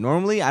into.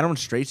 Normally, I don't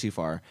stray too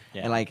far.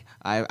 Yeah. And like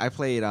I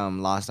played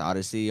Lost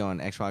Odyssey on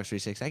Xbox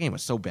 360. That game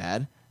was so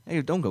bad. Hey,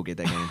 don't go get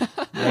that game.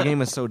 That game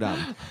was so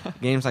dumb.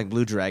 Games like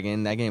Blue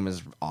Dragon, that game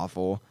is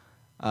awful.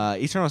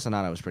 Eternal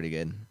Sonata was pretty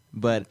good.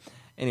 But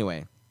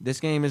anyway,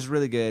 this game is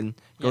really good.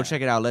 Go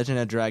check it out, Legend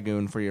of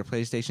Dragoon, for your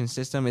PlayStation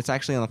system. It's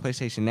actually on the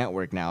PlayStation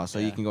Network now, so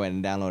you can go ahead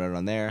and download it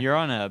on there.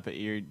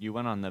 You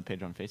went on the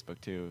page on Facebook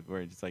too,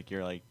 where it's like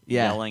you're like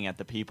yelling at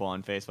the people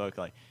on Facebook,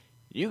 like,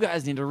 you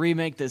guys need to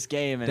remake this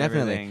game and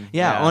everything.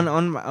 Yeah,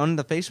 on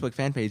the Facebook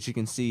fan page, you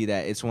can see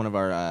that it's one of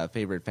our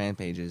favorite fan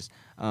pages.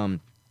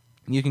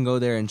 You can go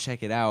there and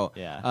check it out.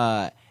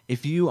 Yeah.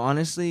 If you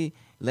honestly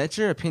let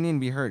your opinion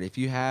be heard. If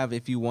you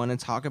want to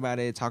talk about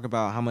it, talk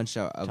about how much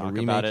of a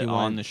remake you want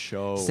on the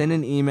show. Send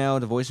an email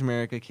to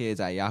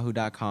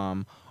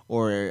voiceamericakids@yahoo.com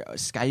or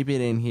Skype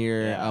it in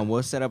here. Yeah.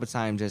 We'll set up a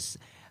time. Just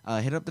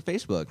hit up the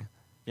Facebook.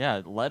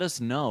 Yeah, let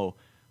us know.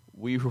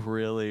 We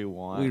really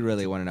want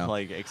to know.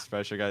 Like,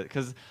 express your guys,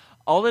 because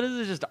all it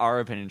is just our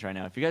opinions right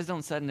now. If you guys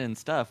don't send in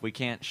stuff, we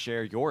can't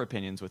share your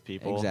opinions with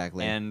people.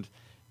 Exactly. And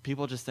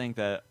people just think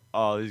that,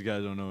 oh, these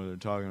guys don't know what they're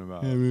talking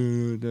about.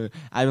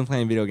 I've been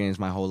playing video games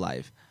my whole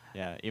life.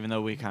 Yeah, even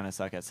though we kind of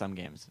suck at some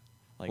games.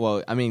 Like,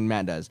 well, I mean,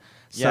 Matt does.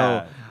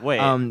 Yeah,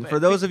 so, for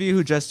those of you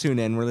who just tuned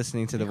in, we're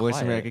listening to the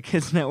Voice America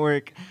Kids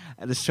Network.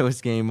 The show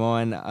is Game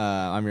On.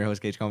 I'm your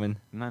host, Gage Coleman.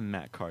 And I'm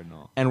Matt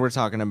Cardinal. And we're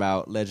talking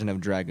about Legend of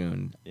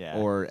Dragoon, yeah.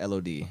 or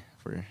LOD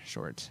for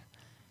short.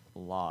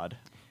 LOD.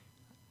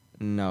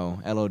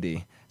 No,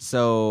 LOD.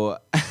 So,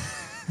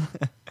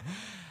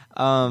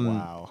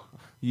 wow.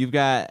 You've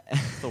got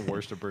the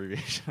worst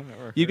abbreviation I've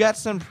ever heard. You got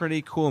some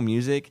pretty cool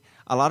music.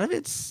 A lot of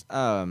it's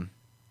how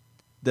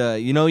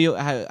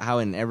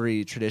in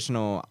every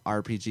traditional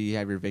RPG you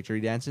have your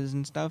victory dances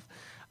and stuff.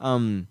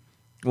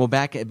 Well,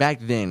 back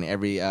then,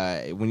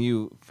 when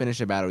you finish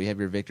a battle, you have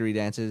your victory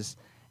dances,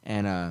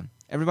 and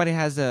everybody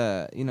has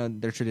their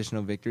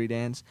traditional victory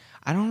dance.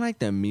 I don't like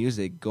the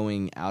music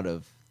going out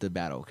of the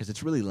battle because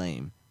it's really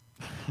lame.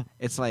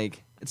 It's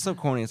like, it's so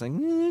corny. It's like,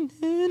 and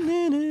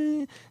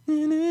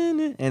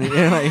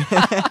you're like,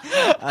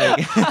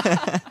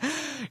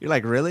 you're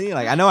like, really?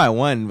 Like, I know I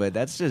won, but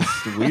that's just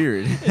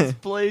weird. It's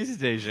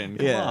PlayStation.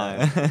 Come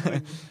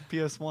on.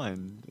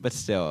 PS1. But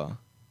still.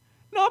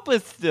 No.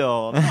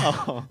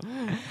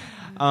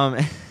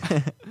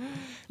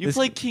 You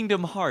play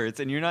Kingdom Hearts,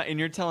 and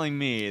you're telling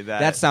me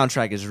that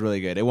soundtrack is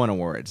really good. It won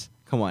awards.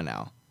 Come on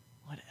now.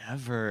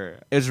 Whatever.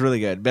 It's really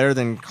good. Better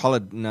than Call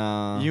of...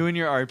 No. You and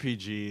your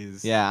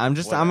RPGs. Yeah,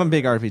 I'm a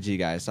big RPG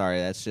guy. Sorry,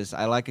 that's just...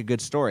 I like a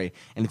good story.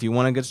 And if you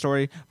want a good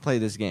story, play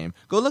this game.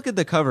 Go look at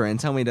the cover and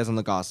tell me it doesn't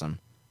look awesome.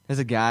 There's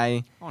a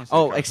guy...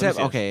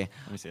 okay.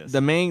 Let me see this.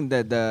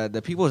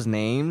 The people's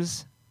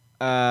names...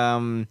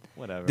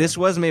 whatever. This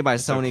was made by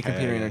Sony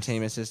Computer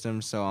Entertainment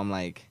Systems, so I'm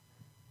like...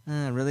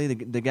 really?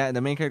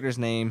 The main character's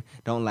name,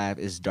 don't laugh,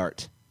 is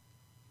Dart.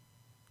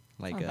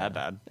 Like, not that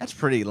bad. That's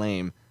pretty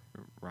lame.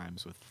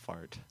 Rhymes with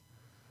fart.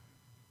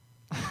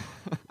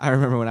 I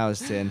remember when I was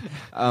 10.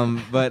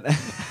 But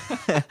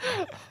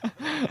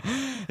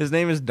his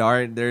name is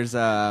Dart. There's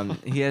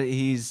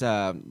he's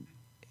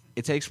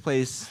it takes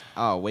place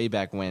way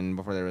back when,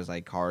 before there was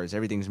like cars.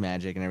 Everything's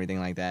magic and everything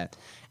like that.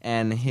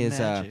 And his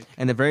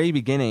in the very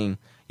beginning,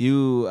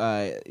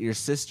 your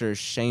sister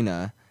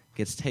Shayna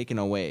gets taken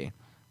away.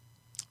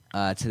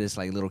 to this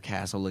like little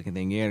castle looking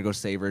thing. You gotta go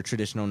save her.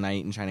 Traditional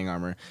knight in shining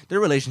armor. Their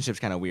relationship's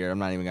kind of weird. I'm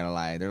not even gonna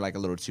lie. They're like a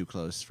little too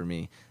close for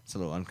me. It's a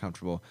little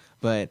uncomfortable.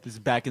 But this is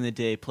back in the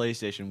day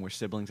PlayStation where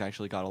siblings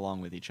actually got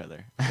along with each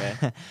other.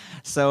 Okay?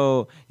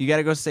 So you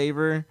gotta go save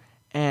her.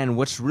 And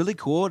what's really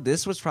cool,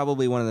 this was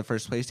probably one of the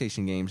first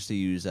PlayStation games to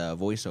use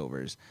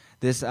voiceovers.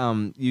 This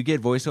you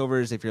get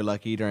voiceovers if you're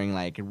lucky during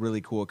like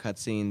really cool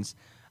cutscenes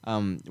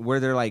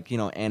where they're like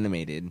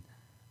animated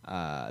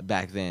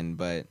back then,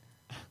 but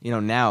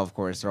now of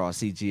course they're all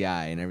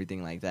CGI and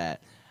everything like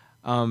that.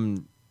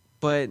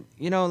 But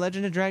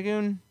Legend of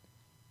Dragoon,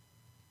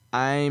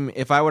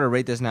 if I were to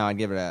rate this now, I'd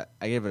give it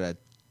a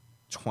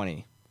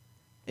 20.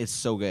 It's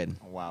so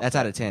good. Wow. That's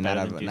out of 10, not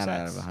out of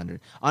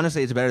 100.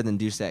 Honestly, it's better than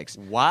Deus Ex.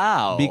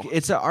 Wow.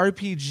 It's an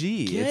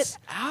RPG. Get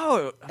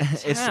out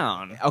of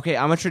town. Okay,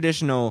 I'm a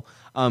traditional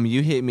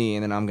you hit me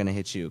and then I'm going to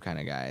hit you kind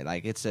of guy.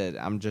 Like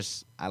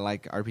I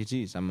like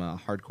RPGs. I'm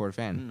a hardcore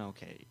fan.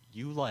 Okay.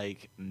 You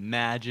like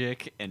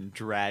magic and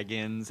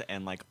dragons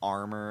and like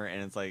armor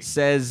and it's like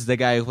says the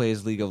guy who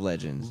plays League of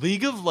Legends.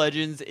 League of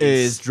Legends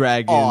is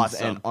dragons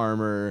awesome. And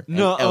armor and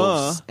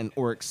elves and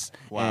orcs.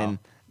 Wow. And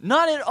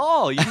not at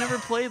all. You've never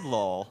played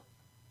LOL.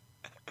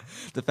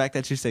 The fact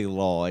that you say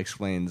LOL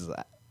explains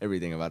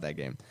everything about that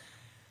game.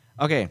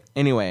 Okay,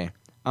 anyway,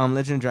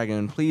 Legend of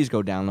Dragoon, please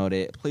go download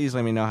it. Please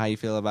let me know how you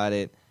feel about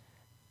it.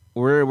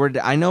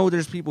 I know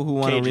there's people who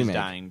want to remake. Is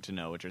dying to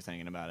know what you're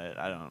thinking about it.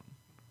 I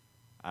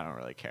don't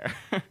really care.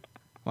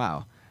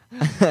 Wow.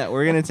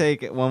 We're going to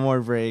take one more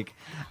break.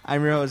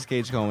 I'm your host,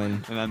 Gage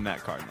Coleman. And I'm Matt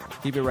Cardinal.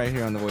 Keep it right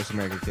here on the Voice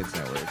America Kids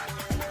Network.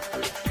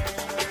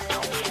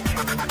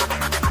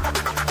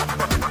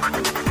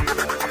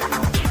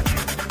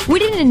 We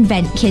didn't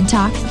invent Kid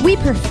Talk, we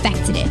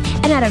perfected it,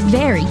 and at a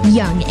very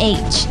young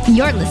age.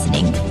 You're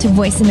listening to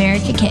Voice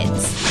America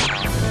Kids.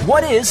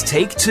 What is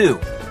Take Two?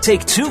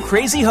 Take two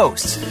crazy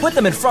hosts, put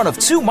them in front of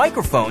two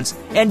microphones,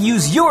 and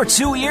use your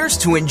two ears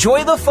to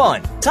enjoy the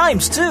fun,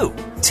 times two.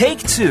 Take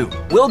Two.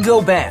 We'll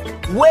go back,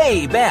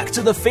 way back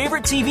to the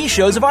favorite TV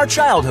shows of our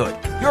childhood.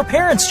 Your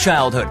parents'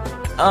 childhood.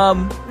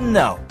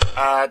 No.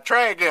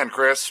 Try again,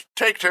 Chris.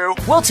 Take two.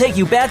 We'll take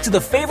you back to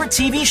the favorite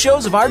TV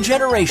shows of our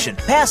generation,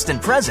 past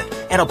and present,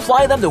 and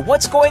apply them to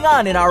what's going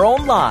on in our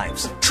own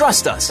lives.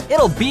 Trust us,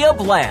 it'll be a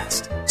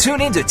blast.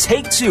 Tune in to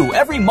Take Two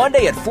every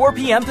Monday at 4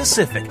 p.m.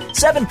 Pacific,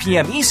 7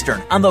 p.m.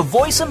 Eastern on the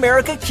Voice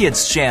America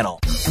Kids channel.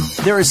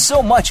 There is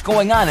so much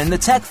going on in the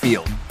tech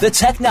field. The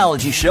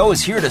Technology Show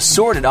is here to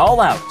sort it all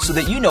out so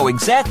that you know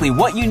exactly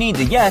what you need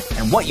to get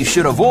and what you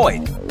should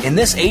avoid. In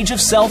this age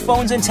of cell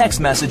phones and text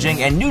messaging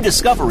and new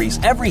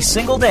discoveries every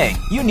single day,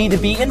 you need to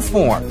be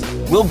informed.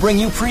 We'll bring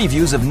you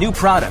previews of new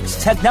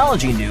products,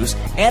 technology news,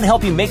 and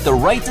help you make the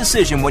right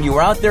decision when you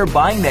are out there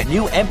buying that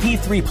new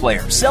MP3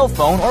 player, cell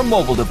phone, or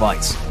mobile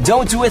device.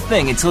 Don't do a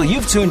thing until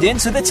you've tuned in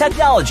to The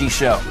Technology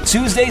Show,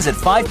 Tuesdays at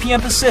 5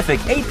 p.m. Pacific,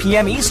 8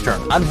 p.m. Eastern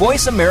on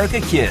Voice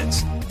America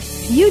Kids.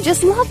 You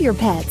just love your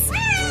pets,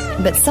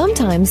 but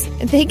sometimes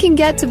they can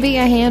get to be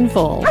a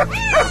handful.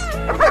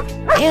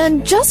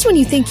 And just when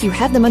you think you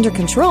have them under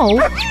control,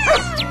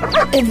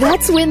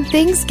 that's when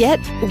things get,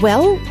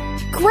 well,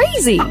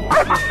 crazy.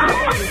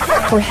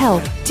 For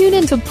help, tune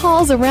into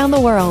Paws Around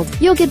the World.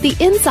 You'll get the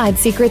inside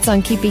secrets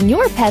on keeping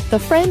your pet the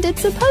friend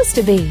it's supposed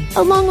to be,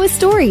 along with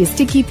stories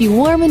to keep you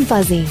warm and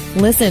fuzzy.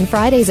 Listen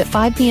Fridays at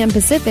 5 p.m.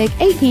 Pacific,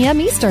 8 p.m.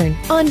 Eastern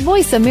on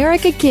Voice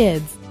America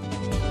Kids.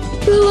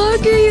 The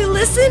longer you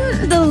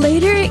listen, the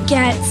later it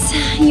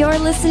gets. You're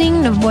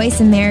listening to Voice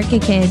America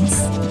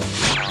Kids.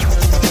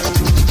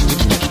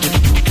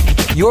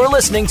 You're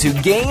listening to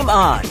Game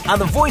On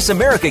the Voice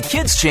America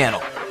Kids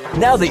channel.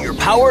 Now that you're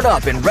powered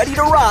up and ready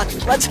to rock,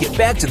 let's get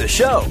back to the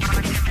show.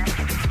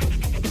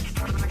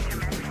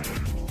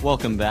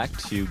 Welcome back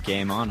to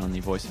Game On the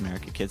Voice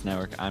America Kids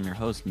Network. I'm your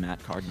host,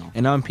 Matt Cardinal.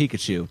 And I'm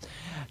Pikachu.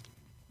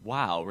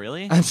 Wow,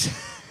 really?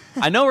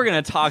 I know we're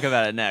going to talk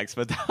about it next,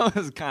 but that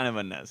was kind of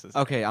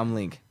unnecessary. Okay, I'm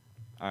Link.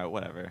 All right,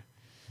 whatever.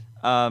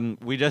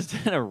 We just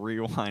did a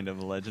rewind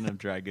of Legend of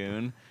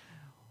Dragoon.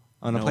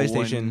 On the no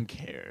PlayStation. One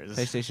cares.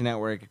 PlayStation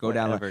Network. Go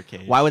Whatever, download.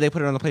 Cage. Why would they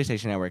put it on the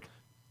PlayStation Network?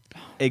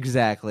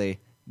 Exactly.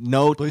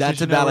 No,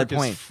 that's a valid Network is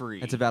point. free.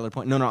 That's a valid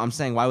point. No, I'm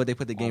saying why would they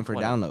put the game for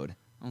download?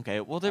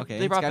 Okay, well, Okay,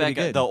 they it's brought gotta be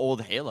back good. the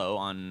old Halo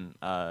on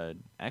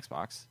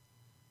Xbox.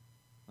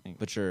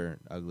 But you're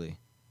ugly.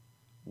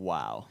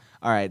 Wow.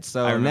 All right, I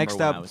so remember next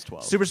when I up, was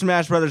 12. Super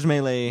Smash Brothers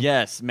Melee.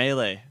 Yes,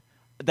 Melee.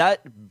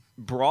 That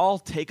Brawl,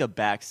 take a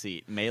back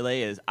seat.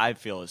 Melee I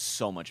feel is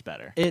so much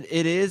better. It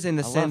is in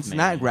the I love sense,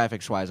 not Melee.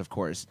 graphics wise, of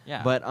course.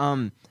 Yeah. But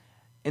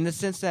in the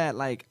sense that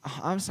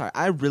I'm sorry,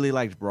 I really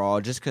liked Brawl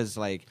just because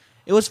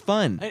it was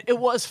fun. It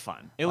was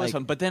fun. It was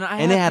fun. But then it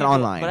had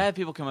online. But I have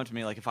people come up to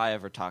me, like if I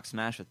ever talk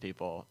Smash with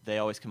people, they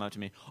always come up to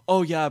me,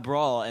 oh yeah,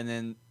 Brawl, and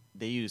then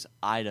they use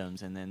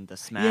items and then the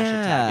Smash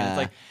attack. And it's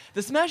like,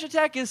 the Smash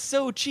attack is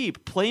so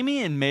cheap. Play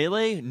me in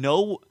Melee,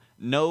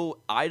 no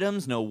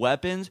items, no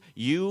weapons,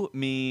 you,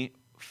 me,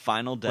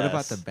 final death.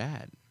 What about the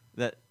bat?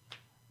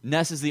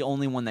 Ness is the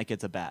only one that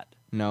gets a bat.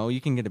 No, you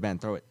can get a bat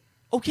and throw it.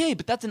 Okay,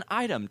 but that's an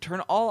item.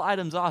 Turn all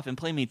items off and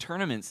play me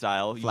tournament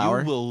style.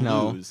 Flower? You will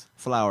No. lose.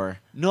 Flower.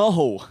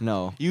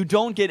 No. You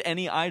don't get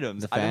any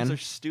items. The fan? Items are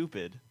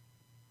stupid.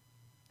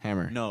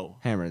 Hammer. No.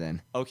 Hammer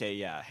then. Okay,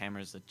 yeah.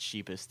 Hammer's the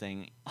cheapest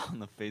thing on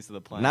the face of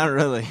the planet. Not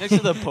really. Next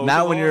to the Pokeball.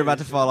 Not when you're about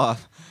to fall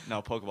off.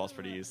 No, Pokeball's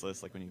pretty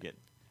useless. Like when you get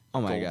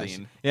Oh my Goldeen.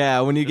 gosh.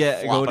 Yeah, when you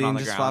get Flopping Goldeen on the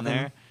just ground flopping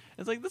there.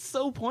 It's like, that's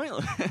so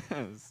pointless.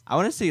 I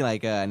want to see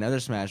like another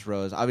Smash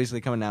Bros.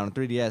 Obviously coming out on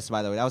 3DS.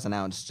 By the way, that was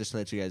announced. Just to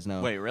let you guys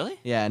know. Wait, really?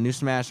 Yeah, new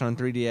Smash on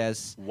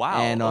 3DS. Wow,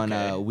 And on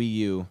okay. Wii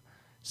U.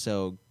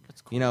 So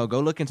That's cool. go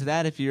look into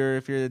that if you're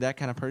that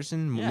kind of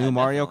person. Yeah, New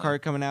Mario definitely.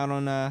 Kart coming out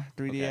on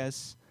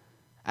 3DS.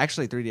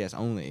 Actually, 3DS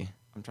only.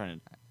 I'm trying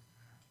to.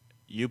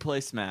 You play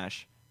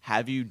Smash.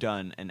 Have you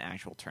done an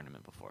actual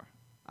tournament before?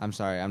 I'm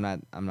sorry, I'm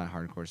not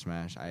hardcore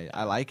Smash.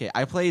 I like it.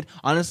 I played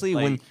honestly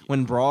Like-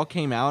 when Brawl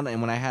came out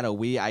and when I had a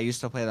Wii, I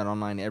used to play that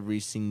online every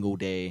single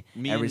day,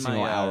 every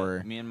single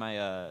hour. Me and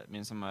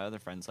some of my other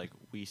friends, like,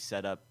 we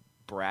set up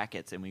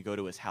brackets and we go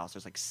to his house.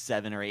 There's like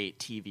 7 or 8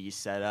 TVs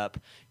set up,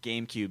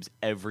 GameCubes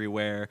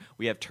everywhere.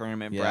 We have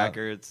tournament Yeah.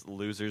 brackets,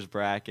 losers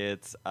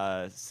brackets,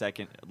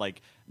 second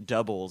like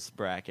doubles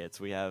brackets.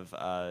 We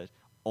have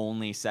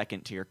only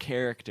second tier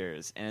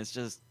characters, and it's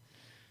just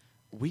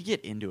we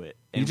get into it.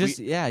 And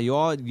you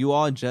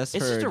all just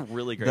it's heard just a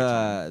really great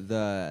time.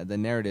 the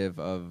narrative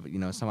of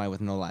somebody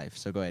with no life.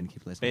 So go ahead and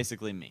keep listening.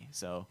 Basically me.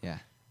 So Yeah.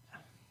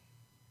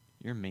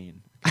 you're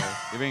mean. Okay?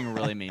 You're being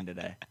really mean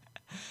today.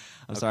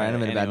 I'm sorry, I'm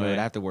in a bad mood. anyway.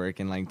 I have to work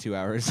in like 2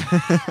 hours.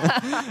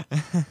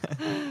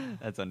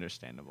 That's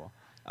understandable.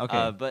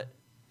 Okay. But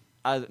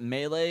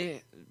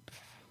Melee,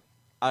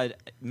 I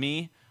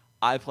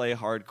play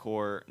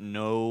hardcore,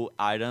 no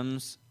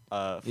items,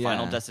 Final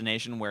Yeah.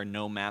 Destination where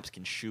no maps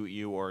can shoot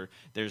you or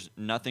there's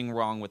nothing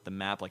wrong with the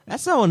map. Like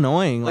That's so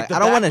annoying. Like the I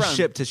don't want a background-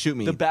 ship to shoot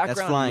me. The background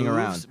that's flying moves,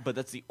 around. but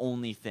that's the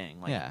only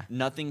thing. Like Yeah.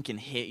 nothing can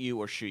hit you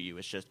or shoot you.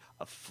 It's just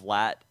a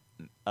flat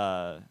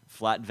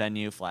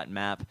venue, flat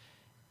map.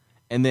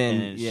 And then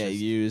and it's just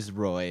use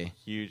Roy.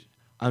 Huge.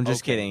 I'm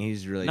just Okay. kidding.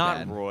 He's really Not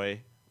bad.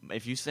 Roy.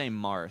 If you say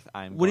Marth,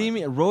 I'm. What do you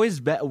going- mean?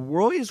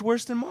 Roy is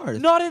worse than Marth.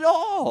 Not at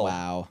all.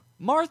 Wow.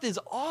 Marth is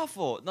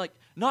awful. Like,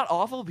 not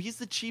awful, but he's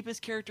the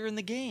cheapest character in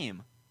the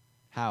game.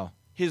 How?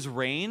 His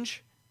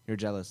range, You're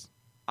jealous.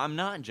 I'm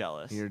not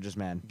jealous. You're just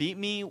mad. Beat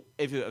me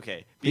if you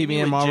okay. Beat me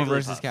in with Marvel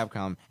Jigglypuff. vs.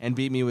 Capcom and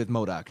beat me with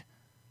MODOK.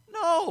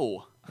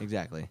 No.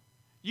 Exactly.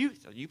 You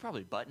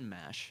probably button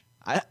mash.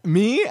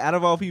 Me out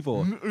of all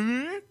people.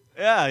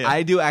 Yeah.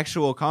 I do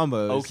actual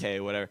combos.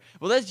 Okay, whatever.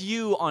 Well, that's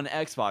you on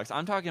Xbox.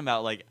 I'm talking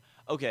about like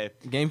okay.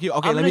 GameCube.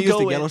 Okay, I'm let me gonna use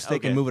the go yellow in-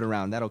 stick okay. and move it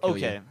around. That'll kill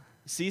Okay. you.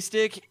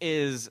 C-stick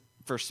is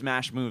for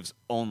smash moves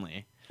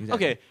only.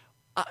 Exactly. Okay.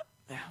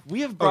 We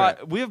have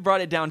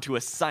brought it down to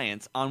a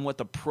science on what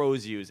the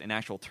pros use in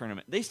actual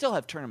tournament. They still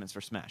have tournaments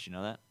for Smash. You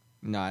know that?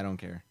 No, I don't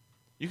care.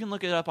 You can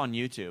look it up on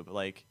YouTube,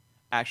 like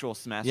actual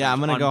Smash. Yeah, I'm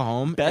gonna on go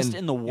home. Best and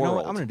in the you know world.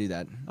 what? I'm gonna do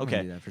that. I'm gonna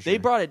Okay, do that for they sure.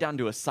 brought it down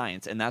to a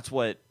science, and that's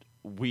what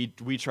we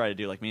try to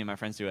do. Like me and my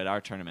friends do at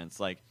our tournaments.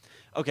 Like,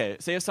 okay,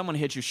 say if someone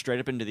hits you straight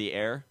up into the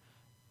air,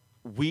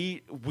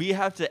 we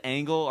have to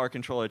angle our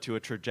controller to a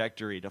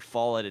trajectory to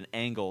fall at an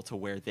angle to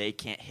where they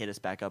can't hit us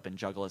back up and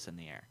juggle us in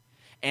the air.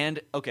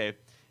 And okay,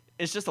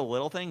 it's just a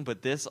little thing,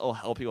 but this will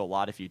help you a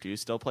lot if you do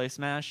still play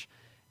Smash.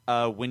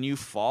 When you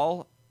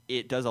fall,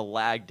 it does a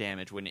lag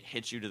damage when it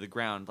hits you to the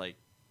ground. Like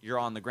you're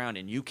on the ground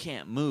and you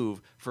can't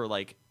move for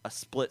like a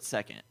split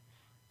second.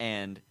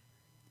 And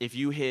if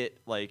you hit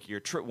like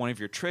one of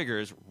your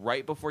triggers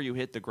right before you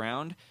hit the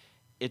ground,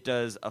 it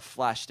does a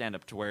flash stand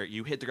up to where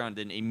you hit the ground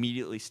and then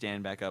immediately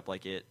stand back up.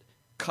 Like it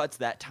cuts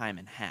that time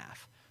in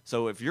half.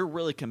 So if you're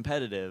really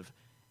competitive,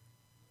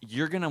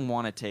 you're gonna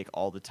want to take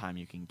all the time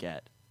you can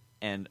get.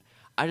 And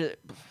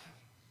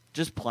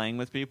just playing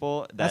with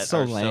people that That's so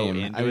are lame.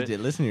 so into it.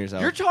 Listen to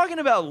yourself. You're talking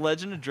about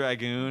Legend of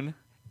Dragoon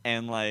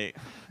and like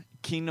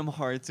Kingdom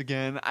Hearts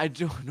again.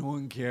 No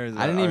one cares.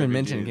 I didn't about even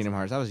mention RPGs. Kingdom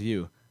Hearts. That was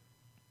you.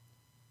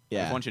 I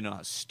Yeah. just want you to know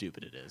how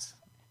stupid it is.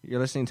 You're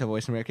listening to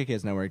Voice America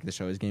Kids Network. The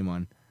show is Game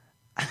On.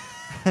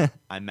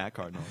 I'm Matt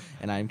Cardinal.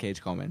 And I'm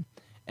Cage Coleman.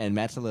 And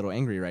Matt's a little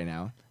angry right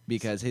now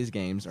because his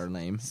games are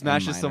lame.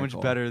 Smash and is mine so are much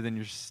cool. better than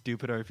your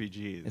stupid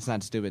RPGs. It's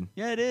not stupid.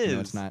 Yeah, it is. No,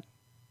 it's not.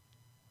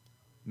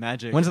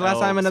 Magic. When's the last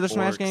time elves, another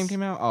Smash orcs. game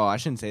came out? Oh, I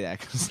shouldn't say that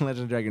because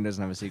Legend of Dragoon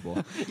doesn't have a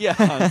sequel.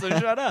 Yeah, so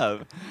shut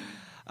up.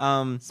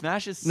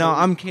 Smash is No, so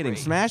I'm kidding. great.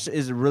 Smash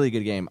is a really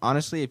good game.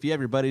 Honestly, if you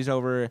have your buddies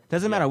over,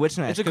 doesn't matter which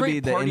Smash. It's a Could be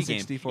great the party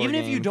N64 game. Even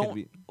if you game, could don't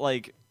be-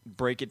 like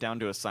break it down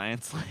to a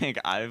science, like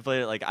I've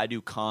played it, like I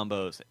do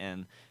combos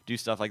and do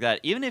stuff like that.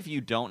 Even if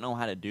you don't know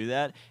how to do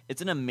that,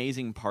 it's an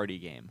amazing party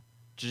game.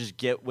 To just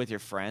get with your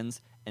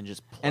friends and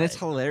just play. And it's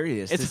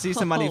hilarious It's to see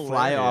somebody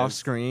fly hilarious. off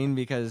screen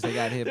because they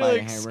got hit They're by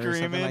like a hammer or something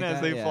screaming like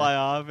as that. they Yeah. fly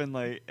off and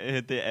like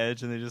hit the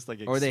edge and they just like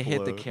explode. Or they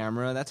hit the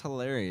camera. That's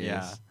hilarious.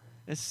 Yeah,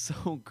 it's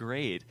so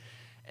great.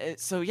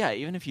 So yeah,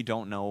 even if you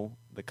don't know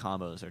the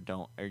combos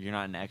or you're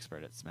not an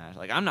expert at Smash,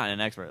 like I'm not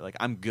an expert. Like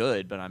I'm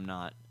good, but I'm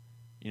not,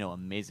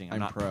 amazing. I'm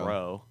not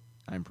pro.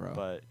 I'm pro.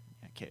 But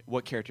okay,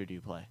 what character do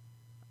you play?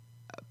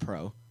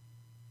 Pro.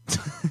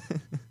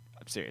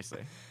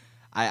 Seriously.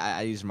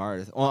 I used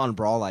Marth. Well, on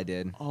Brawl I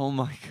did. Oh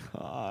my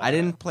god. I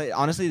didn't play,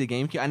 honestly, the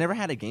GameCube. I never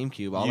had a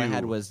GameCube. All I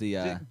had was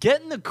the...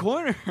 Get in the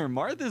corner.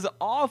 Marth is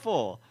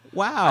awful.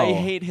 Wow. I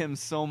hate him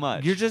so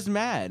much. You're just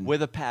mad.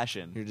 With a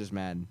passion. You're just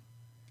mad.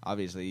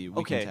 Obviously,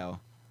 we can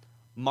tell.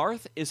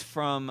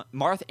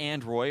 Marth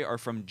and Roy are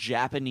from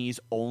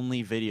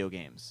Japanese-only video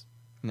games.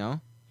 No?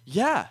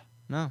 Yeah.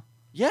 No.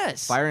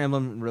 Yes. Fire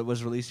Emblem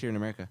was released here in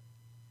America.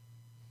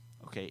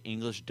 Okay,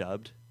 English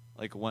dubbed?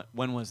 Like,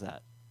 when was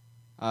that?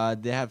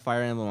 They had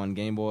Fire Emblem on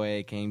Game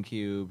Boy,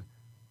 GameCube.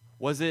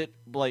 Was it,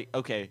 like,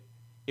 okay,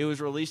 it was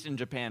released in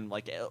Japan,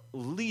 like, at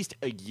least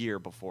a year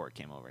before it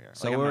came over here.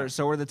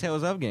 So were the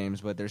Tales of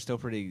games, but they're still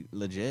pretty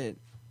legit.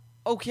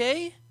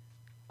 Okay.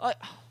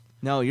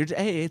 No,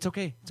 hey, it's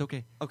okay. It's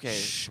okay. Okay.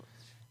 Shh.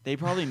 They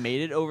probably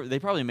made it over, they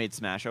probably made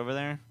Smash over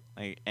there,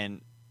 like,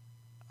 and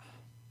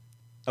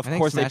of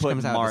course Smash they put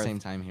comes out Marth at the same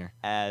time here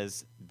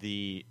as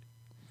the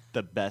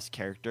best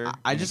character.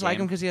 I just like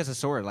him because he has a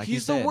sword. Like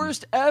he's the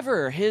worst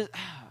ever.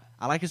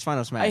 I like his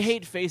Final Smash. I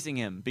hate facing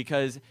him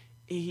because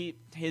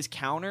his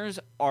counters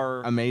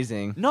are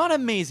amazing. Not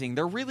amazing.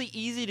 They're really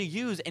easy to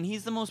use, and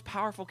he's the most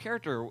powerful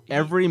character.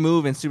 Every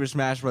move in Super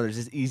Smash Bros.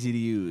 Is easy to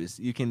use.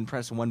 You can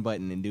press one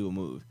button and do a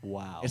move.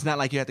 Wow. It's not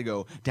like you have to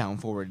go down,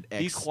 forward,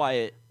 X. Be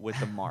quiet with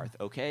the Marth,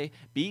 okay?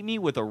 Beat me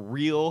with a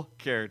real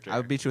character. I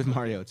would beat you with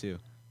Mario, too.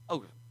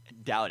 Oh,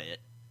 doubt it.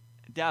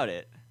 Doubt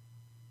it.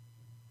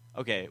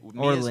 Okay.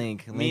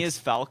 Link. Me as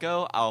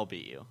Falco, I'll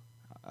beat you.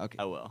 Okay.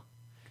 I will.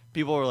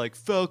 People are like,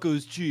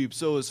 Falco's cheap,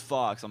 so is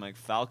Fox. I'm like,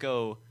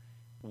 Falco,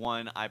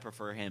 one, I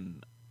prefer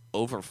him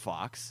over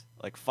Fox.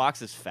 Like,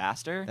 Fox is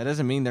faster. That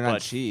doesn't mean they're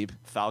not cheap.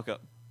 Falco.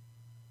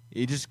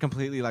 You just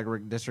completely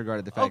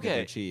disregarded the fact that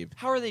they're cheap.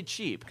 How are they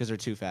cheap? Because they're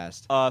too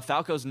fast.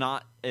 Falco's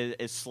not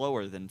is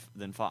slower than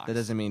Fox. That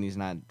doesn't mean he's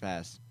not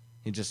fast.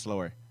 He's just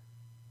slower.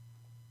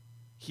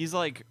 He's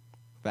like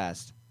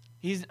fast.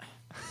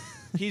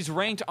 He's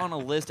ranked on a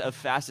list of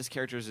fastest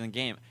characters in the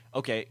game.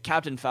 Okay,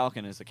 Captain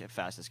Falcon is the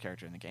fastest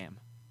character in the game.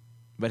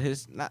 But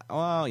his not.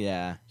 Well,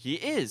 yeah, he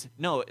is.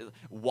 No,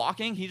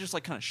 walking, he just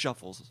like kind of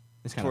shuffles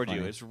toward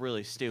you. It's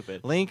really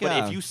stupid. Link,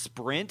 but if you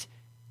sprint,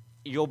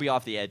 you'll be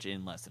off the edge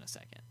in less than a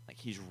second. Like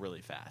he's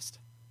really fast.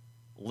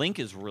 Link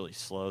is really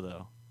slow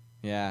though.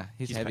 Yeah,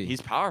 he's heavy.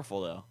 He's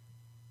powerful though.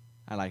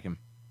 I like him.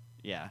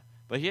 Yeah,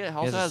 but he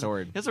also has a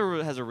sword. He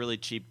has a really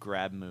cheap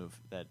grab move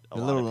that a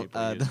lot of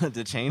people use.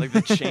 The chain. Like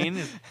the chain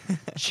is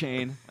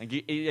chain. Like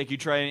you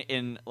try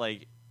and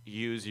like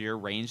use your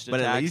ranged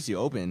attacks. But at least you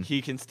open.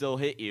 He can still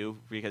hit you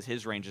because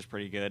his range is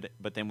pretty good.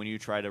 But then when you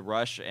try to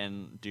rush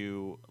and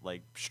do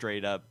like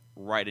straight up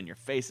right in your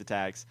face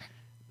attacks,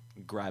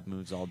 grab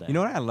moves all day. You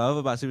know what I love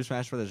about Super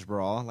Smash Bros.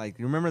 Brawl? Like,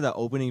 you remember the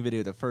opening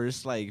video, the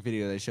first like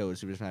video they showed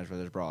Super Smash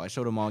Bros. Brawl? I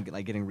showed them all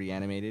like getting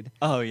reanimated.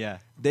 Oh yeah.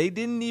 They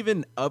didn't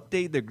even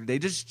update they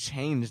just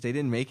changed. They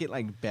didn't make it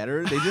like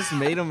better. They just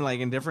made them like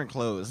in different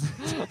clothes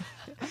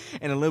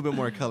and a little bit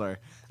more color.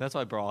 That's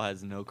why Brawl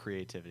has no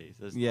creativity.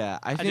 Yeah,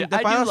 I think the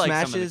Final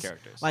Smash is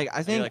like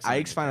I think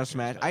Ike's Final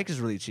Smash. Ike is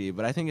really cheap,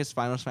 but I think his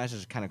Final Smash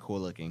is kind of cool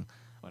looking.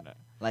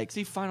 Like,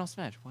 see, Final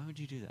Smash. Why would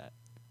you do that?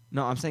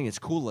 No, I'm saying it's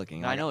cool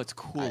looking. No, I know it's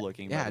cool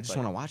looking. Yeah, I just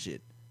want to watch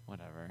it.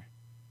 Whatever.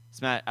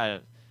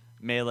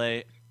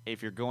 Melee.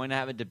 If you're going to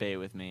have a debate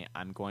with me,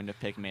 I'm going to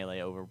pick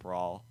Melee over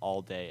Brawl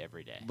all day,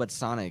 every day. But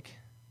Sonic.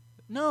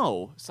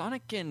 No,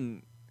 Sonic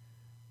can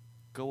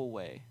go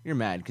away. You're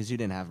mad because you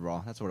didn't have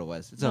Brawl. That's what it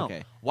was. It's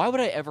okay. Why would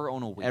I ever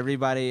own a Wii?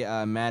 Everybody,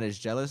 Matt is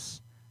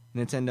jealous.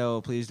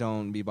 Nintendo, please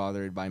don't be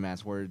bothered by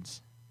Matt's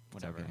words.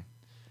 Whatever. Okay.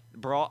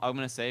 Brawl. I'm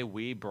gonna say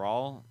Wii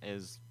Brawl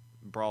is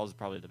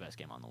probably the best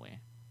game on the Wii.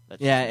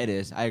 Yeah, it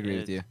is. I agree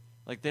with you.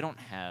 Like, they don't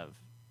have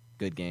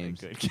good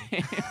games.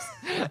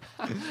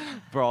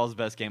 Brawl's the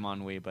best game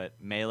on Wii, but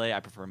Melee, I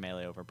prefer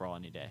Melee over Brawl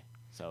any day.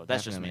 So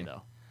that's just me,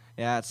 though.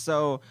 Yeah,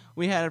 so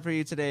we had it for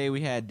you today.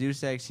 We had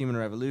Deus Ex Human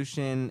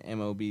Revolution,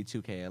 MLB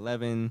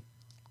 2K11.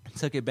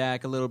 Took it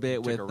back a little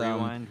bit with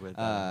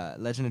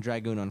Legend of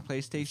Dragoon on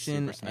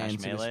PlayStation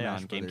and Melee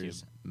on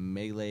GameCube.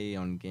 Melee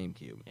on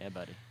GameCube. Yeah,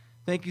 buddy.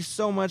 Thank you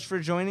so much for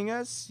joining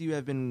us. You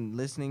have been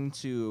listening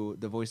to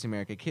the Voice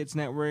America Kids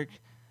Network.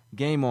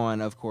 Game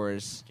on, of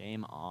course.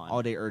 Game on.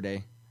 All day,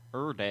 day.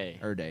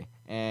 Day.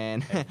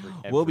 And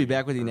we'll be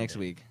back with you next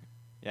week.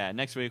 Yeah,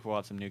 next week we'll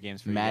have some new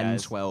games for you Madden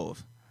guys.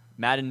 12.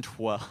 Madden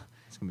 12.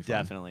 It's going to be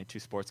fun. Definitely. 2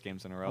 sports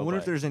games in a row. I wonder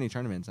if there's any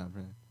tournaments out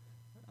for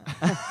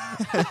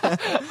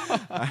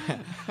that.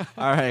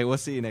 All right, we'll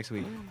see you next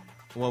week.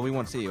 Well, we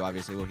won't see you,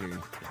 obviously. We'll hear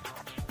you.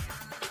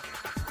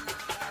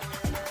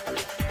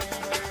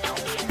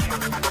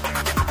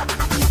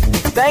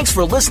 Thanks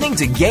for listening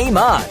to Game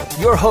On.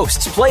 Your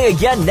hosts play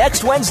again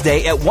next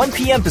Wednesday at 1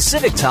 p.m.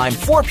 Pacific Time,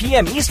 4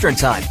 p.m. Eastern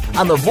Time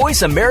on the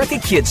Voice America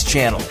Kids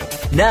channel.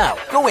 Now,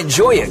 go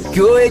enjoy a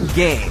good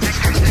game.